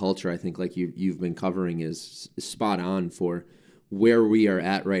growing the culture, I think like you've been covering is spot on for where we are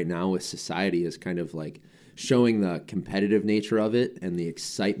at right now with society, is kind of like showing the competitive nature of it and the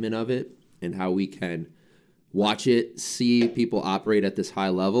excitement of it, and how we can watch it, see people operate at this high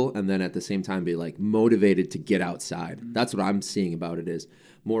level, and then at the same time be like motivated to get outside. That's what I'm seeing about it, is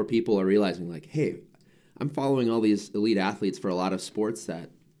more people are realizing like, hey, I'm following all these elite athletes for a lot of sports that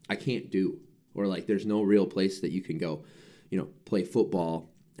I can't do, or like there's no real place that you can go, play football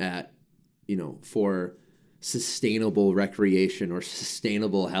at, for sustainable recreation or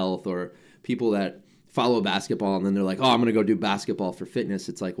sustainable health, or people that follow basketball and then they're like, oh, I'm going to go do basketball for fitness.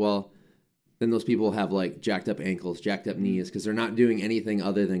 It's like, well, then those people have like jacked up ankles, jacked up knees, because they're not doing anything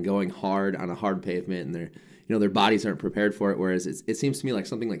other than going hard on a hard pavement, and their bodies aren't prepared for it. Whereas it seems to me like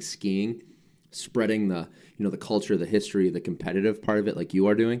something like skiing, spreading the culture, the history, the competitive part of it, like you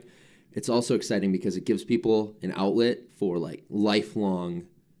are doing. It's also exciting because it gives people an outlet for like lifelong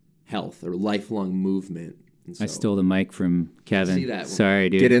health or lifelong movement. I stole the mic from Kevin. See that? Sorry,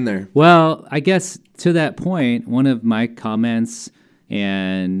 dude. Get in there. Well, I guess to that point, one of my comments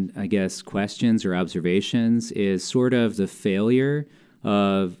and I guess questions or observations is sort of the failure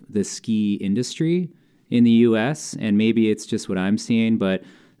of the ski industry in the U.S. And maybe it's just what I'm seeing, but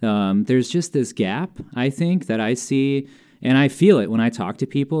there's just this gap, I think, that I see, and I feel it when I talk to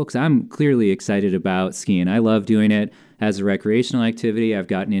people, because I'm clearly excited about skiing. I love doing it as a recreational activity. I've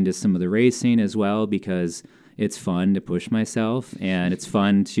gotten into some of the racing as well because it's fun to push myself, and it's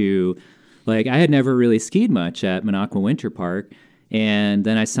fun to, like, I had never really skied much at Minocqua Winter Park, and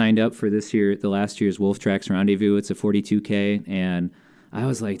then I signed up for the last year's Wolf Tracks Rendezvous. It's a 42K, and I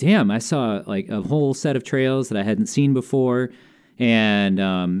was like, damn, I saw like a whole set of trails that I hadn't seen before.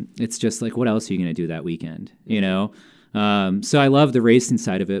 And it's just like, what else are you going to do that weekend? So I love the racing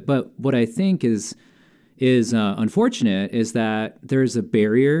side of it. But what I think is unfortunate is that there's a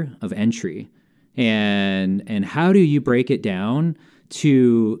barrier of entry. And how do you break it down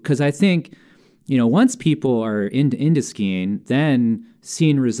because I think, once people are into skiing, then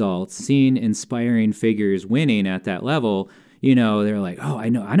seeing results, seeing inspiring figures winning at that level, they're like, oh, I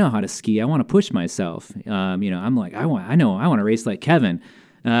know how to ski. I want to push myself. I'm like, I want to race like Kevin.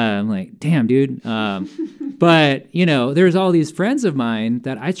 I'm like, damn, dude. But there's all these friends of mine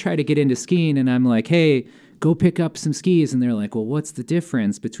that I try to get into skiing, and I'm like, hey, go pick up some skis. And they're like, well, what's the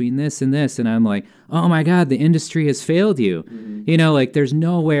difference between this and this? And I'm like, oh my God, the industry has failed you. Mm-hmm. There's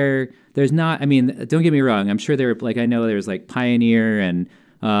nowhere, there's not, don't get me wrong. I'm sure I know there's like Pioneer and,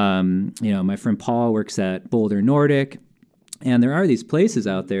 my friend Paul works at Boulder Nordic. And there are these places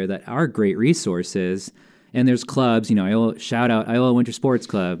out there that are great resources. And there's clubs, I shout out Iowa Winter Sports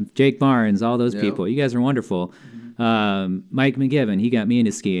Club, Jake Barnes, all those people. You guys are wonderful. Mm-hmm. Mike McGivern, he got me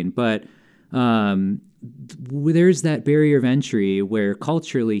into skiing. But there's that barrier of entry where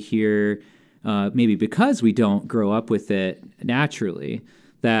culturally here, maybe because we don't grow up with it naturally,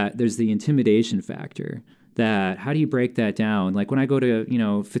 that there's the intimidation factor. That how do you break that down? Like when I go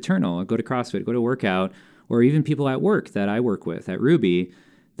to, Fraternal, I go to CrossFit, go to workout, or even people at work that I work with at Ruby,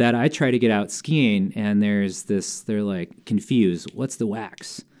 that I try to get out skiing, and they're like confused. What's the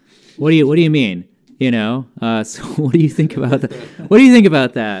wax? What do you mean? So what do you think about that? What do you think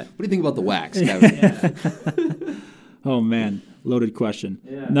about that? What do you think about the wax, Kevin? Oh man, loaded question.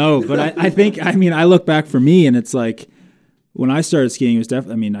 Yeah. No, but I think, I look back for me, and it's like when I started skiing, it was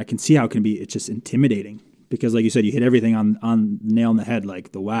definitely, I can see how it can be. It's just intimidating. Because like you said, you hit everything on nail on the head,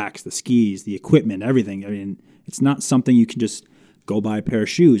 like the wax, the skis, the equipment, everything. It's not something you can just go buy a pair of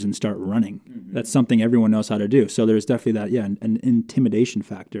shoes and start running. Mm-hmm. That's something everyone knows how to do. So there's definitely that, an intimidation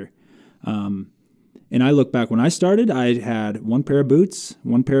factor. And I look back when I started, I had one pair of boots,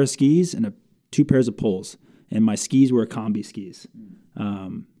 one pair of skis, and two pairs of poles. And my skis were combi skis,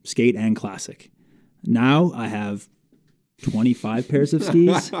 skate and classic. Now I have 25 pairs of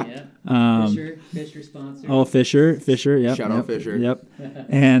skis. Yeah. Fisher sponsor. Oh, Fisher, yep. Shout out Fisher. Yep.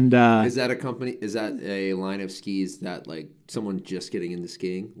 And is that a line of skis that like someone just getting into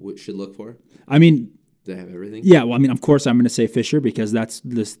skiing should look for? They have everything? Yeah, well, of course I'm going to say Fisher because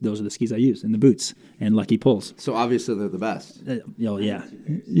those are the skis I use, and the boots, and Lucky Pulls. So obviously they're the best. Yeah.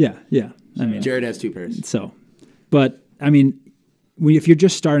 Jared has two pairs. So, but, if you're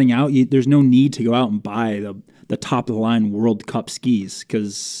just starting out, there's no need to go out and buy the top-of-the-line World Cup skis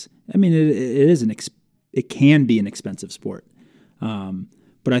because, it can be an expensive sport.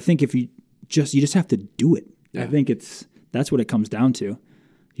 But I think if you just have to do it. Yeah. I think that's what it comes down to.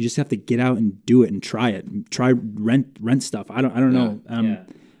 You just have to get out and do it and try it. Try rent stuff. I don't know.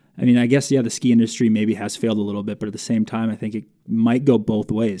 I mean, I guess, the ski industry maybe has failed a little bit, but at the same time, I think it might go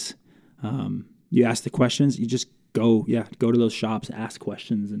both ways. You ask the questions, you just go to those shops, ask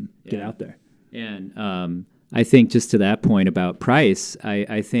questions, and get out there. And I think just to that point about price,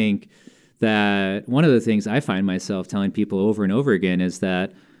 I think that one of the things I find myself telling people over and over again is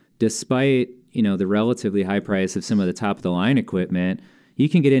that despite, the relatively high price of some of the top of the line equipment, you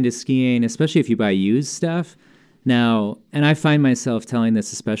can get into skiing, especially if you buy used stuff. Now, and I find myself telling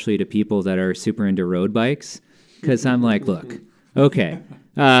this especially to people that are super into road bikes, because I'm like, look, okay,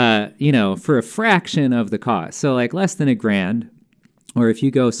 for a fraction of the cost, so like less than $1,000, or if you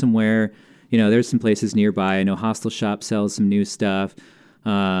go somewhere, there's some places nearby. I know Hostel Shop sells some new stuff.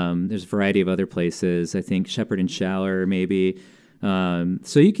 There's a variety of other places. I think Shepherd and Schaller maybe.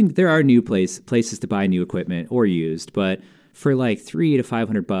 So there are new places to buy new equipment or used, but for like $300 to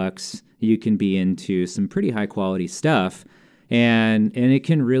 $500, you can be into some pretty high quality stuff, and it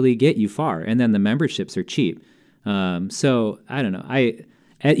can really get you far. And then the memberships are cheap. So I don't know.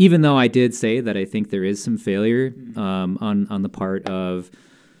 Even though I did say that I think there is some failure on the part of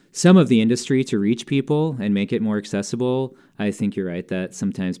some of the industry to reach people and make it more accessible, I think you're right that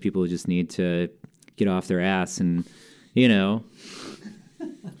sometimes people just need to get off their ass and,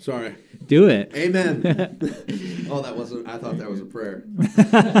 Sorry. do it. Amen. I thought that was a prayer.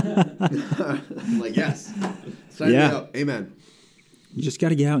 I'm like, yes. Sign me up. Amen. You just got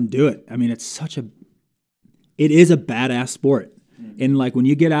to get out and do it. I mean, it is a badass sport. And like when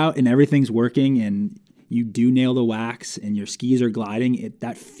you get out and everything's working and you do nail the wax and your skis are gliding,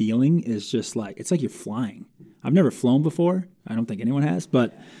 that feeling is just like, it's like you're flying. I've never flown before. I don't think anyone has,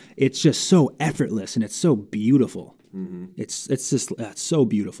 but it's just so effortless and it's so beautiful. Mm-hmm. It's so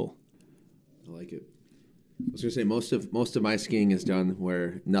beautiful. I like it. I was gonna say most of my skiing is done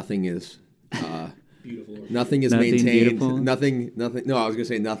where nothing is beautiful. Nothing is maintained. Beautiful. Nothing. No, I was gonna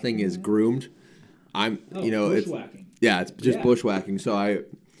say nothing is groomed. Bushwhacking. It's just bushwhacking. So I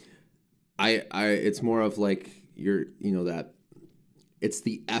it's more of like that. It's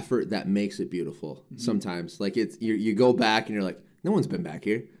the effort that makes it beautiful. Mm-hmm. Sometimes, like you go back and you're like, no one's been back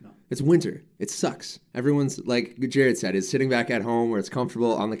here. No. It's winter. It sucks. Everyone's, like Jared said, is sitting back at home where it's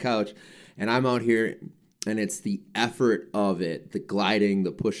comfortable on the couch, and I'm out here, and it's the effort of it, the gliding,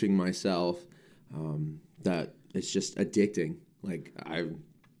 the pushing myself, that it's just addicting. And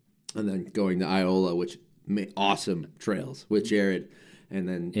then going to Iola, which made awesome trails with Jared, and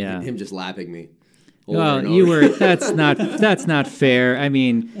then him just lapping me. Well, you were. That's not fair. I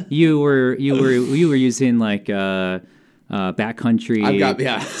mean, you were using like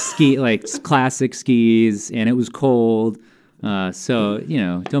backcountry ski, like classic skis, and it was cold. So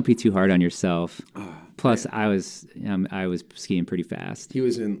don't be too hard on yourself. Plus, I was skiing pretty fast. He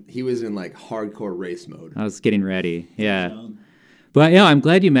was in like hardcore race mode. I was getting ready. Yeah. But I'm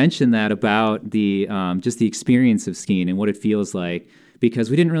glad you mentioned that about the just the experience of skiing and what it feels like, because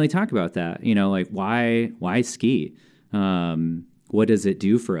we didn't really talk about that. Like why ski? What does it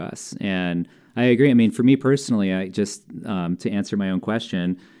do for us? And I agree. I mean, for me personally, I just to answer my own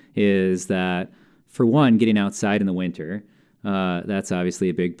question is that, for one, getting outside in the winter, that's obviously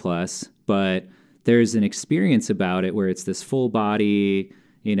a big plus. But there's an experience about it where it's this full body,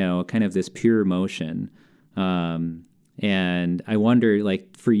 kind of this pure motion. And I wonder,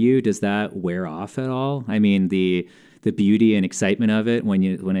 like, for you, does that wear off at all? I mean, the beauty and excitement of it when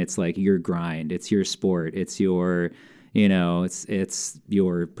it's like your grind, it's your sport, it's your, it's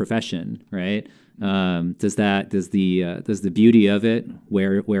your profession, right? Does the beauty of it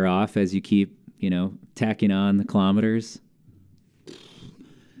wear off as you keep, tacking on the kilometers?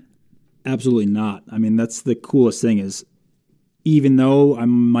 Absolutely not. I mean, that's the coolest thing is, even though I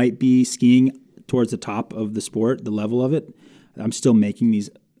might be skiing towards the top of the sport, the level of it, I'm still making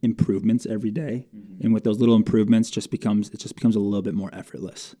these improvements every day. Mm-hmm. And with those little improvements, it just becomes a little bit more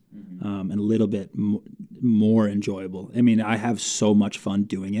effortless, and a little bit more enjoyable. I mean, I have so much fun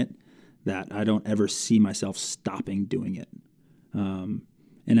doing it that I don't ever see myself stopping doing it.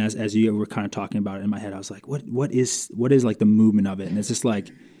 And as you were kind of talking about it in my head, I was like, what is like the movement of it? And it's just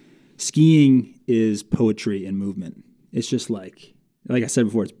like, skiing is poetry and movement. It's just like I said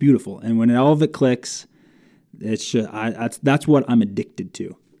before, it's beautiful. And when all of it clicks, it's just, that's what I'm addicted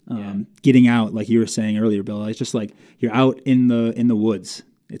to. Getting out, like you were saying earlier, Bill, it's just like you're out in the woods.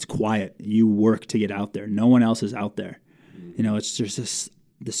 It's quiet. You work to get out there. No one else is out there. It's just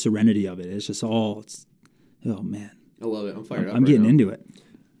the serenity of it. It's just oh man. I love it. I'm fired up. I'm getting into it.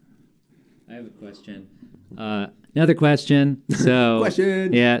 I have a question. Another question. So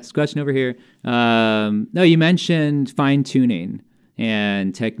question. Yeah, it's a question over here. No, you mentioned fine tuning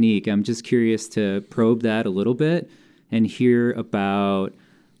and technique. I'm just curious to probe that a little bit and hear about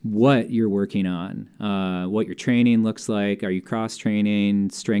what you're working on, what your training looks like. Are you cross training,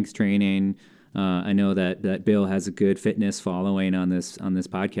 strength training? I know that Bill has a good fitness following on this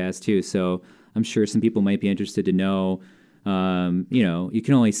podcast too. So I'm sure some people might be interested to know. You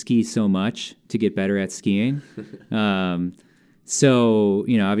can only ski so much to get better at skiing. So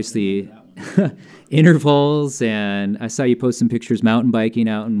obviously intervals, and I saw you post some pictures mountain biking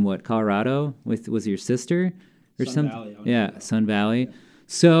out in Colorado was your sister or Sun something? Valley, Yeah, Sun Valley.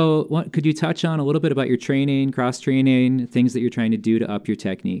 So could you touch on a little bit about your training, cross training, things that you're trying to do to up your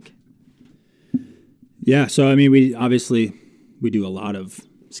technique? Yeah, so I mean, we do a lot of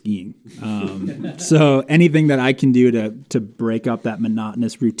skiing. So anything that I can do to break up that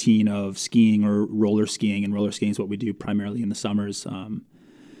monotonous routine of skiing or roller skiing, and roller skiing is what we do primarily in the summers,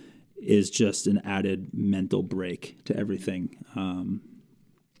 is just an added mental break to everything.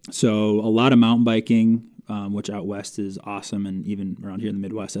 So a lot of mountain biking, which out west is awesome, and even around here in the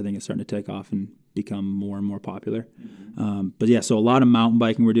Midwest, I think it's starting to take off and become more and more popular. But yeah, so a lot of mountain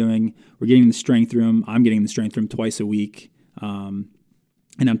biking we're doing. We're getting in the strength room. I'm getting in the strength room twice a week.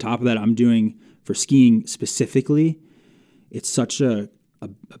 And on top of that, I'm doing, for skiing specifically, it's such a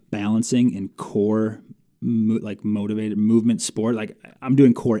balancing and core motivated movement sport. Like, I'm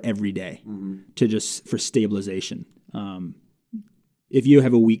doing core every day for stabilization. If you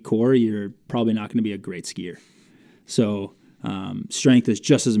have a weak core, you're probably not going to be a great skier. So strength is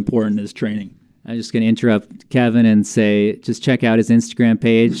just as important as training. I'm just going to interrupt Kevin and say, just check out his Instagram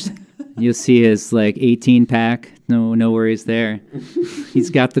page. You'll see his 18 pack. No worries there. He's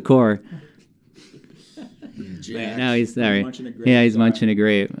got the core. No, he's there. He's munching a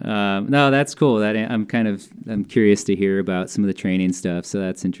grape. No, that's cool. I'm curious to hear about some of the training stuff. So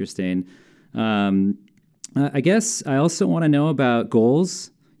that's interesting. I guess I also want to know about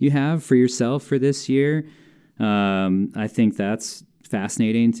goals you have for yourself for this year. I think that's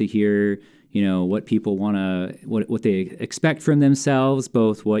fascinating to hear, what people want to, what they expect from themselves,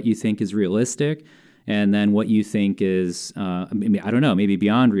 both what you think is realistic and then what you think is, I don't know, maybe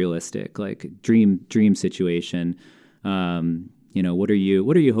beyond realistic, like dream situation. What are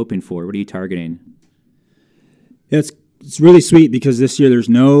you hoping for? What are you targeting? It's really sweet because this year there's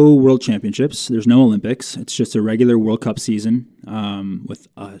no World Championships, there's no Olympics. It's just a regular World Cup season with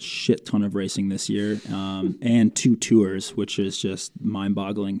a shit ton of racing this year and 2 tours, which is just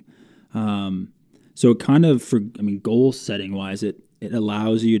mind-boggling. So kind of goal setting wise, it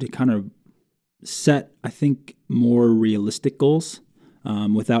allows you to kind of set, I think, more realistic goals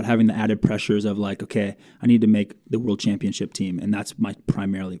without having the added pressures of okay, I need to make the World Championship team, and that's my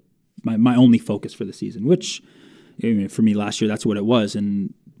only focus for the season, which for me last year, that's what it was.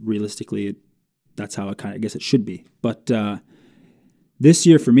 And realistically, that's how I guess it should be. But this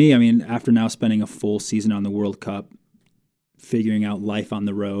year for me, after now spending a full season on the World Cup, figuring out life on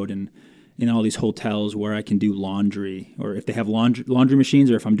the road and in all these hotels where I can do laundry, or if they have laundry machines,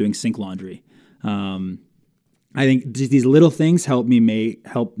 or if I'm doing sink laundry. I think these little things helped me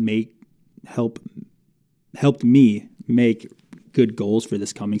make good goals for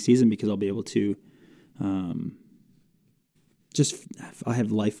this coming season, because I'll be able to I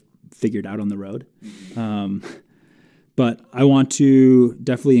have life figured out on the road. But I want to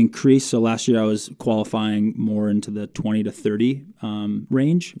definitely increase. So last year I was qualifying more into the 20 to 30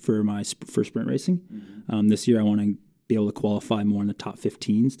 range for sprint racing. This year I want to be able to qualify more in the top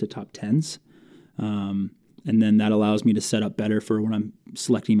 15s to top 10s. And then that allows me to set up better for when I'm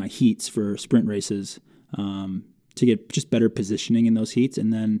selecting my heats for sprint races, to get just better positioning in those heats.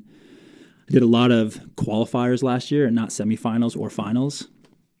 And then I did a lot of qualifiers last year and not semifinals or finals.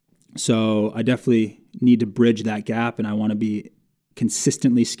 So I definitely need to bridge that gap, and I want to be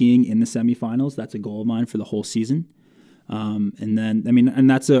consistently skiing in the semifinals. That's a goal of mine for the whole season. And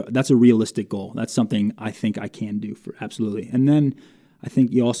that's a realistic goal. That's something I think I can do for absolutely. And then I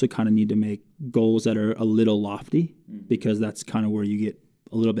think you also kind of need to make goals that are a little lofty, because that's kind of where you get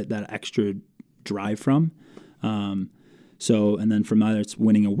a little bit that extra drive from. And then from there, it's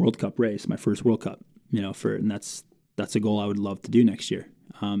winning a World Cup race, my first World Cup, and that's a goal I would love to do next year,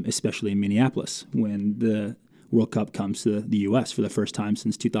 especially in Minneapolis when the World Cup comes to the U.S. for the first time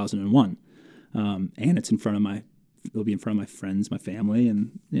since 2001. And it'll be in front of my friends, my family,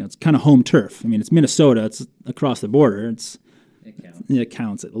 and it's kind of home turf. It's Minnesota, it's across the border. It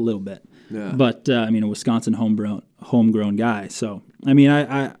counts a little bit. Yeah. But a Wisconsin homegrown guy. So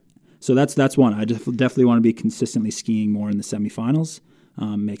so that's one. I definitely want to be consistently skiing more in the semifinals,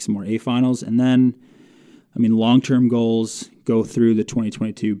 make some more A finals, and then long-term goals go through the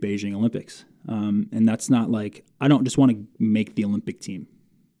 2022 Beijing Olympics. And that's not I don't just want to make the Olympic team.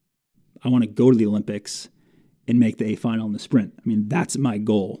 I want to go to the Olympics and make the A final in the sprint. I mean, that's my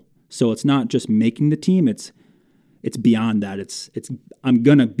goal. So it's not just making the team. It's beyond that. It's I'm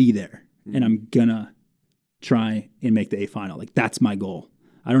gonna be there and I'm gonna try and make the A final. Like that's my goal.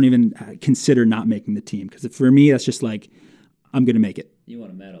 I don't even consider not making the team because for me, that's just like I'm gonna make it. You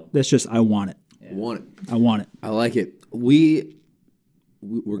want a medal? That's just I want it. I want it. I want it. I like it. We're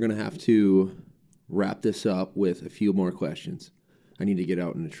gonna have to wrap this up with a few more questions. I need to get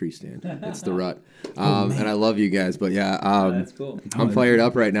out in a tree stand. It's the rut. And I love you guys, but yeah, That's cool. I'm fired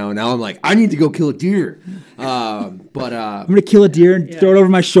up right now. And now I'm like, I need to go kill a deer. I'm gonna kill a deer and throw it over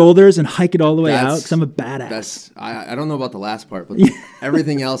my shoulders and hike it all the way out because I'm a badass. I don't know about the last part, but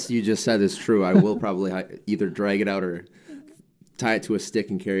everything else you just said is true. I will probably either drag it out or tie it to a stick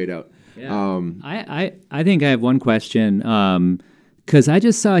and carry it out. Yeah. I think I have one question. Because I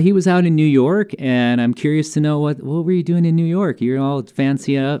just saw he was out in New York, and I'm curious to know what were you doing in New York? You're all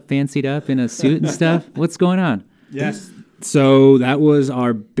fancied up in a suit and stuff. What's going on? Yes. So that was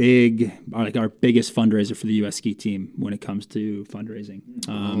our biggest fundraiser for the U.S. ski team when it comes to fundraising.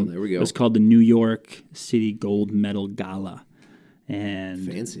 There we go. It was called the New York City Gold Medal Gala, and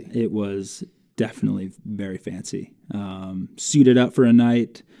Fancy. It was definitely very fancy. Suited up for a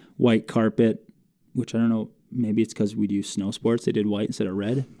night, white carpet, which I don't know. Maybe it's because we do snow sports. They did white instead of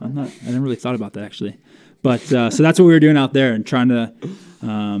red. I never really thought about that actually. But so that's what we were doing out there and trying to,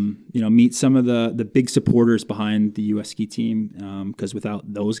 meet some of the big supporters behind the U.S. ski team. Because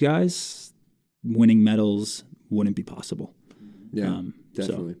without those guys, winning medals wouldn't be possible. Yeah,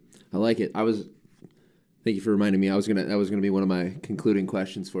 definitely. I like it. Thank you for reminding me. That was gonna be one of my concluding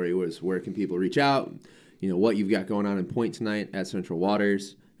questions for you. Was where can people reach out? What you've got going on in Point tonight at Central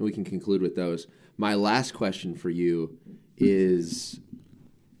Waters, and we can conclude with those. My last question for you is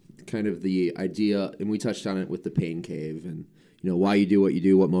kind of the idea, and we touched on it with the Pain Cave and, why you do what you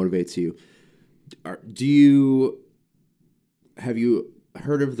do, what motivates you. Have you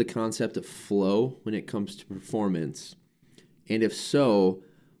heard of the concept of flow when it comes to performance? And if so,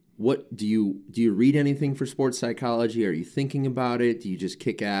 what do you read anything for sports psychology? Are you thinking about it? Do you just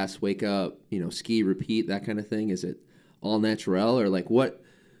kick ass, wake up, ski, repeat, that kind of thing? Is it all natural or like what?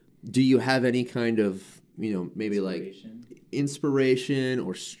 Do you have any kind of, maybe like inspiration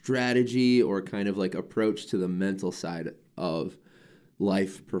or strategy or kind of like approach to the mental side of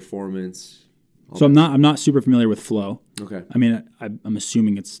life performance? So I'm not super familiar with flow. Okay. I mean, I'm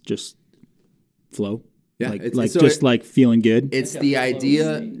assuming it's just flow. Yeah. Like feeling good. It's the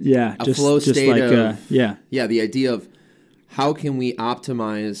idea. Yeah. A flow state like, of. yeah. Yeah. The idea of how can we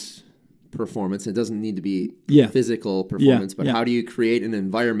optimize performance. It doesn't need to be physical performance, but how do you create an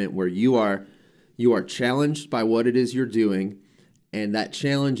environment where you are challenged by what it is you're doing, and that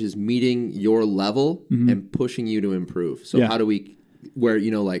challenge is meeting your level and pushing you to improve. So how do we, where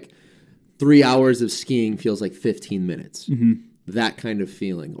like 3 hours of skiing feels like 15 minutes, that kind of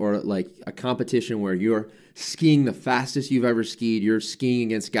feeling, or like a competition where you're skiing the fastest you've ever skied. You're skiing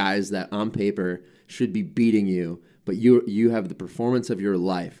against guys that on paper should be beating you, but you have the performance of your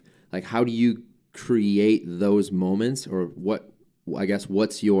life. Like, how do you create those moments, or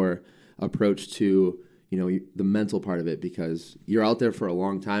what's your approach to, the mental part of it? Because you're out there for a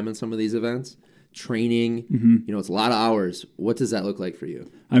long time in some of these events, training, it's a lot of hours. What does that look like for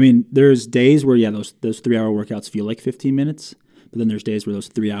you? I mean, there's days where, those 3 hour workouts feel like 15 minutes, but then there's days where those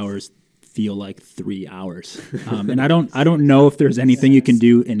 3 hours feel like 3 hours. And I don't know if there's anything you can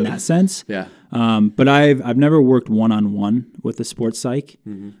do in that sense. Yeah. But I've never worked one-on-one with a sports psych.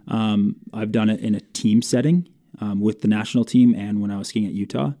 I've done it in a team setting with the national team and when I was skiing at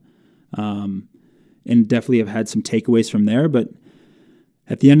Utah. And definitely have had some takeaways from there. But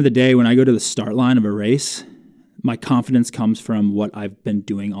at the end of the day, when I go to the start line of a race, my confidence comes from what I've been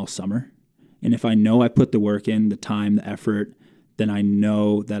doing all summer. And if I know I put the work in, the time, the effort, then I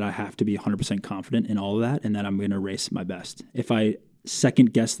know that I have to be 100% confident in all of that and that I'm going to race my best. If I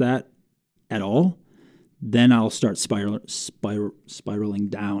second guess that at all, then I'll start spiraling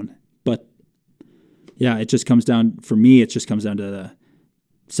down. But yeah, it just comes down, for me, it just comes down to the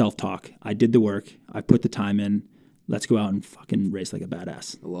self-talk. I did the work. I put the time in. Let's go out and fucking race like a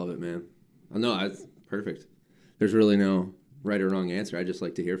badass. I love it, man. No, that's perfect. There's really no right or wrong answer. I just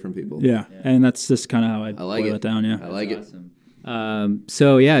like to hear from people. Yeah. And that's just kind of how I boil it down. Yeah. I like it.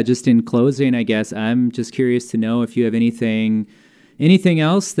 So yeah, just in closing, I guess I'm just curious to know if you have anything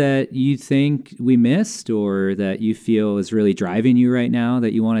else that you think we missed or that you feel is really driving you right now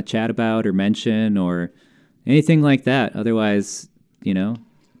that you want to chat about or mention or anything like that. Otherwise,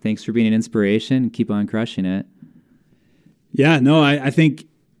 thanks for being an inspiration. Keep on crushing it. Yeah, no, I think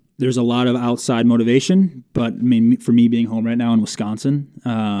there's a lot of outside motivation, but I mean, for me being home right now in Wisconsin,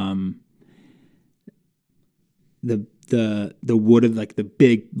 the wood of like the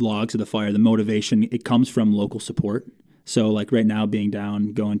big logs of the fire, the motivation, it comes from local support. So like right now being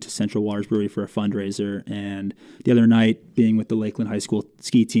down, going to Central Waters Brewery for a fundraiser, and the other night being with the Lakeland High School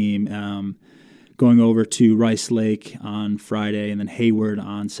ski team, going over to Rice Lake on Friday, and then Hayward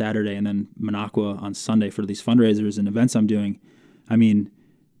on Saturday, and then Minocqua on Sunday for these fundraisers and events I'm doing. I mean,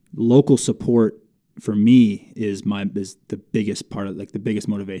 local support for me is the biggest part of, like, the biggest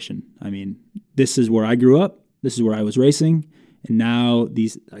motivation. I mean, this is where I grew up. This is where I was racing, and now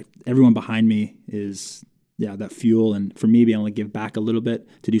everyone behind me is that fuel. And for me, being able to give back a little bit,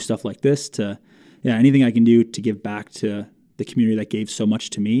 to do stuff like this, anything I can do to give back to the community that gave so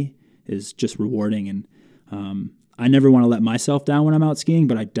much to me is just rewarding. And I never want to let myself down when I'm out skiing,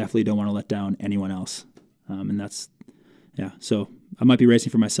 but I definitely don't want to let down anyone else. And that's, so I might be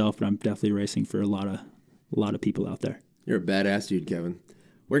racing for myself, but I'm definitely racing for a lot of people out there. You're a badass dude, Kevin.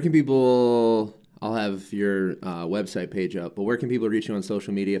 Where can people, I'll have your website page up, but where can people reach you on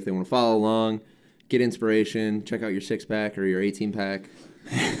social media if they want to follow along, get inspiration, check out your 6-pack or your 18-pack,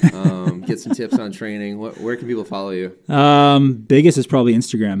 get some tips on training? Where can people follow you? Biggest is probably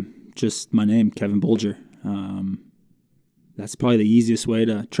Instagram. Just my name, Kevin Bolger. That's probably the easiest way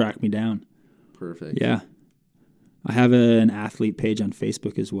to track me down. Perfect. Yeah. I have an athlete page on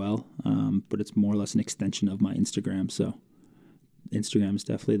Facebook as well, but it's more or less an extension of my Instagram. So Instagram is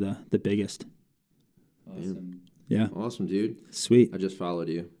definitely the biggest. Awesome. Yeah. Awesome, dude. Sweet. I just followed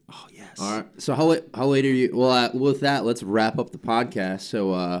you. Oh, yes. All right. So how late are you? Well, with that, let's wrap up the podcast.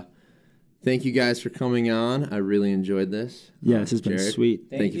 So thank you guys for coming on. I really enjoyed this. Yeah, this has been Jared, sweet.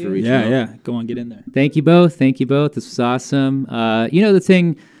 Thank you for reaching out. Yeah. Go on, get in there. Thank you both. This was awesome.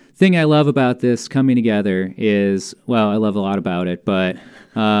 The thing I love about this coming together is, well, I love a lot about it, but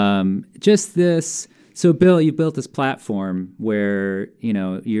just this. So, Bill, you built this platform where,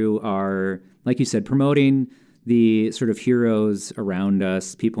 you are, like you said, promoting the sort of heroes around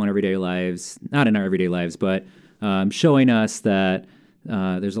us, people in everyday lives, not in our everyday lives, but showing us that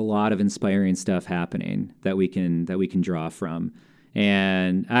there's a lot of inspiring stuff happening that we can draw from.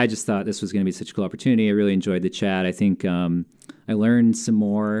 And I just thought this was going to be such a cool opportunity. I really enjoyed the chat. I think I learned some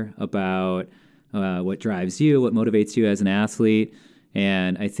more about what drives you, what motivates you as an athlete.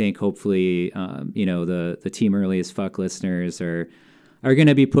 And I think hopefully, the Team Early as Fuck listeners are going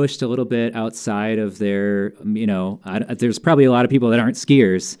to be pushed a little bit outside of their, there's probably a lot of people that aren't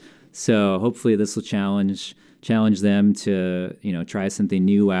skiers. So hopefully this will challenge them to, try something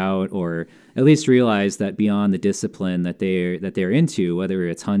new out, or at least realize that beyond the discipline that they're into, whether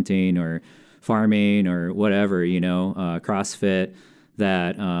it's hunting or farming or whatever, CrossFit,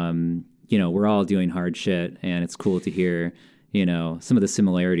 that, we're all doing hard shit, and it's cool to hear, some of the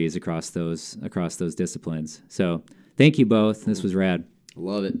similarities across those disciplines. So thank you both. This was rad.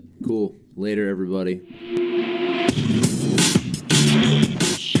 Love it. Cool. Later, everybody.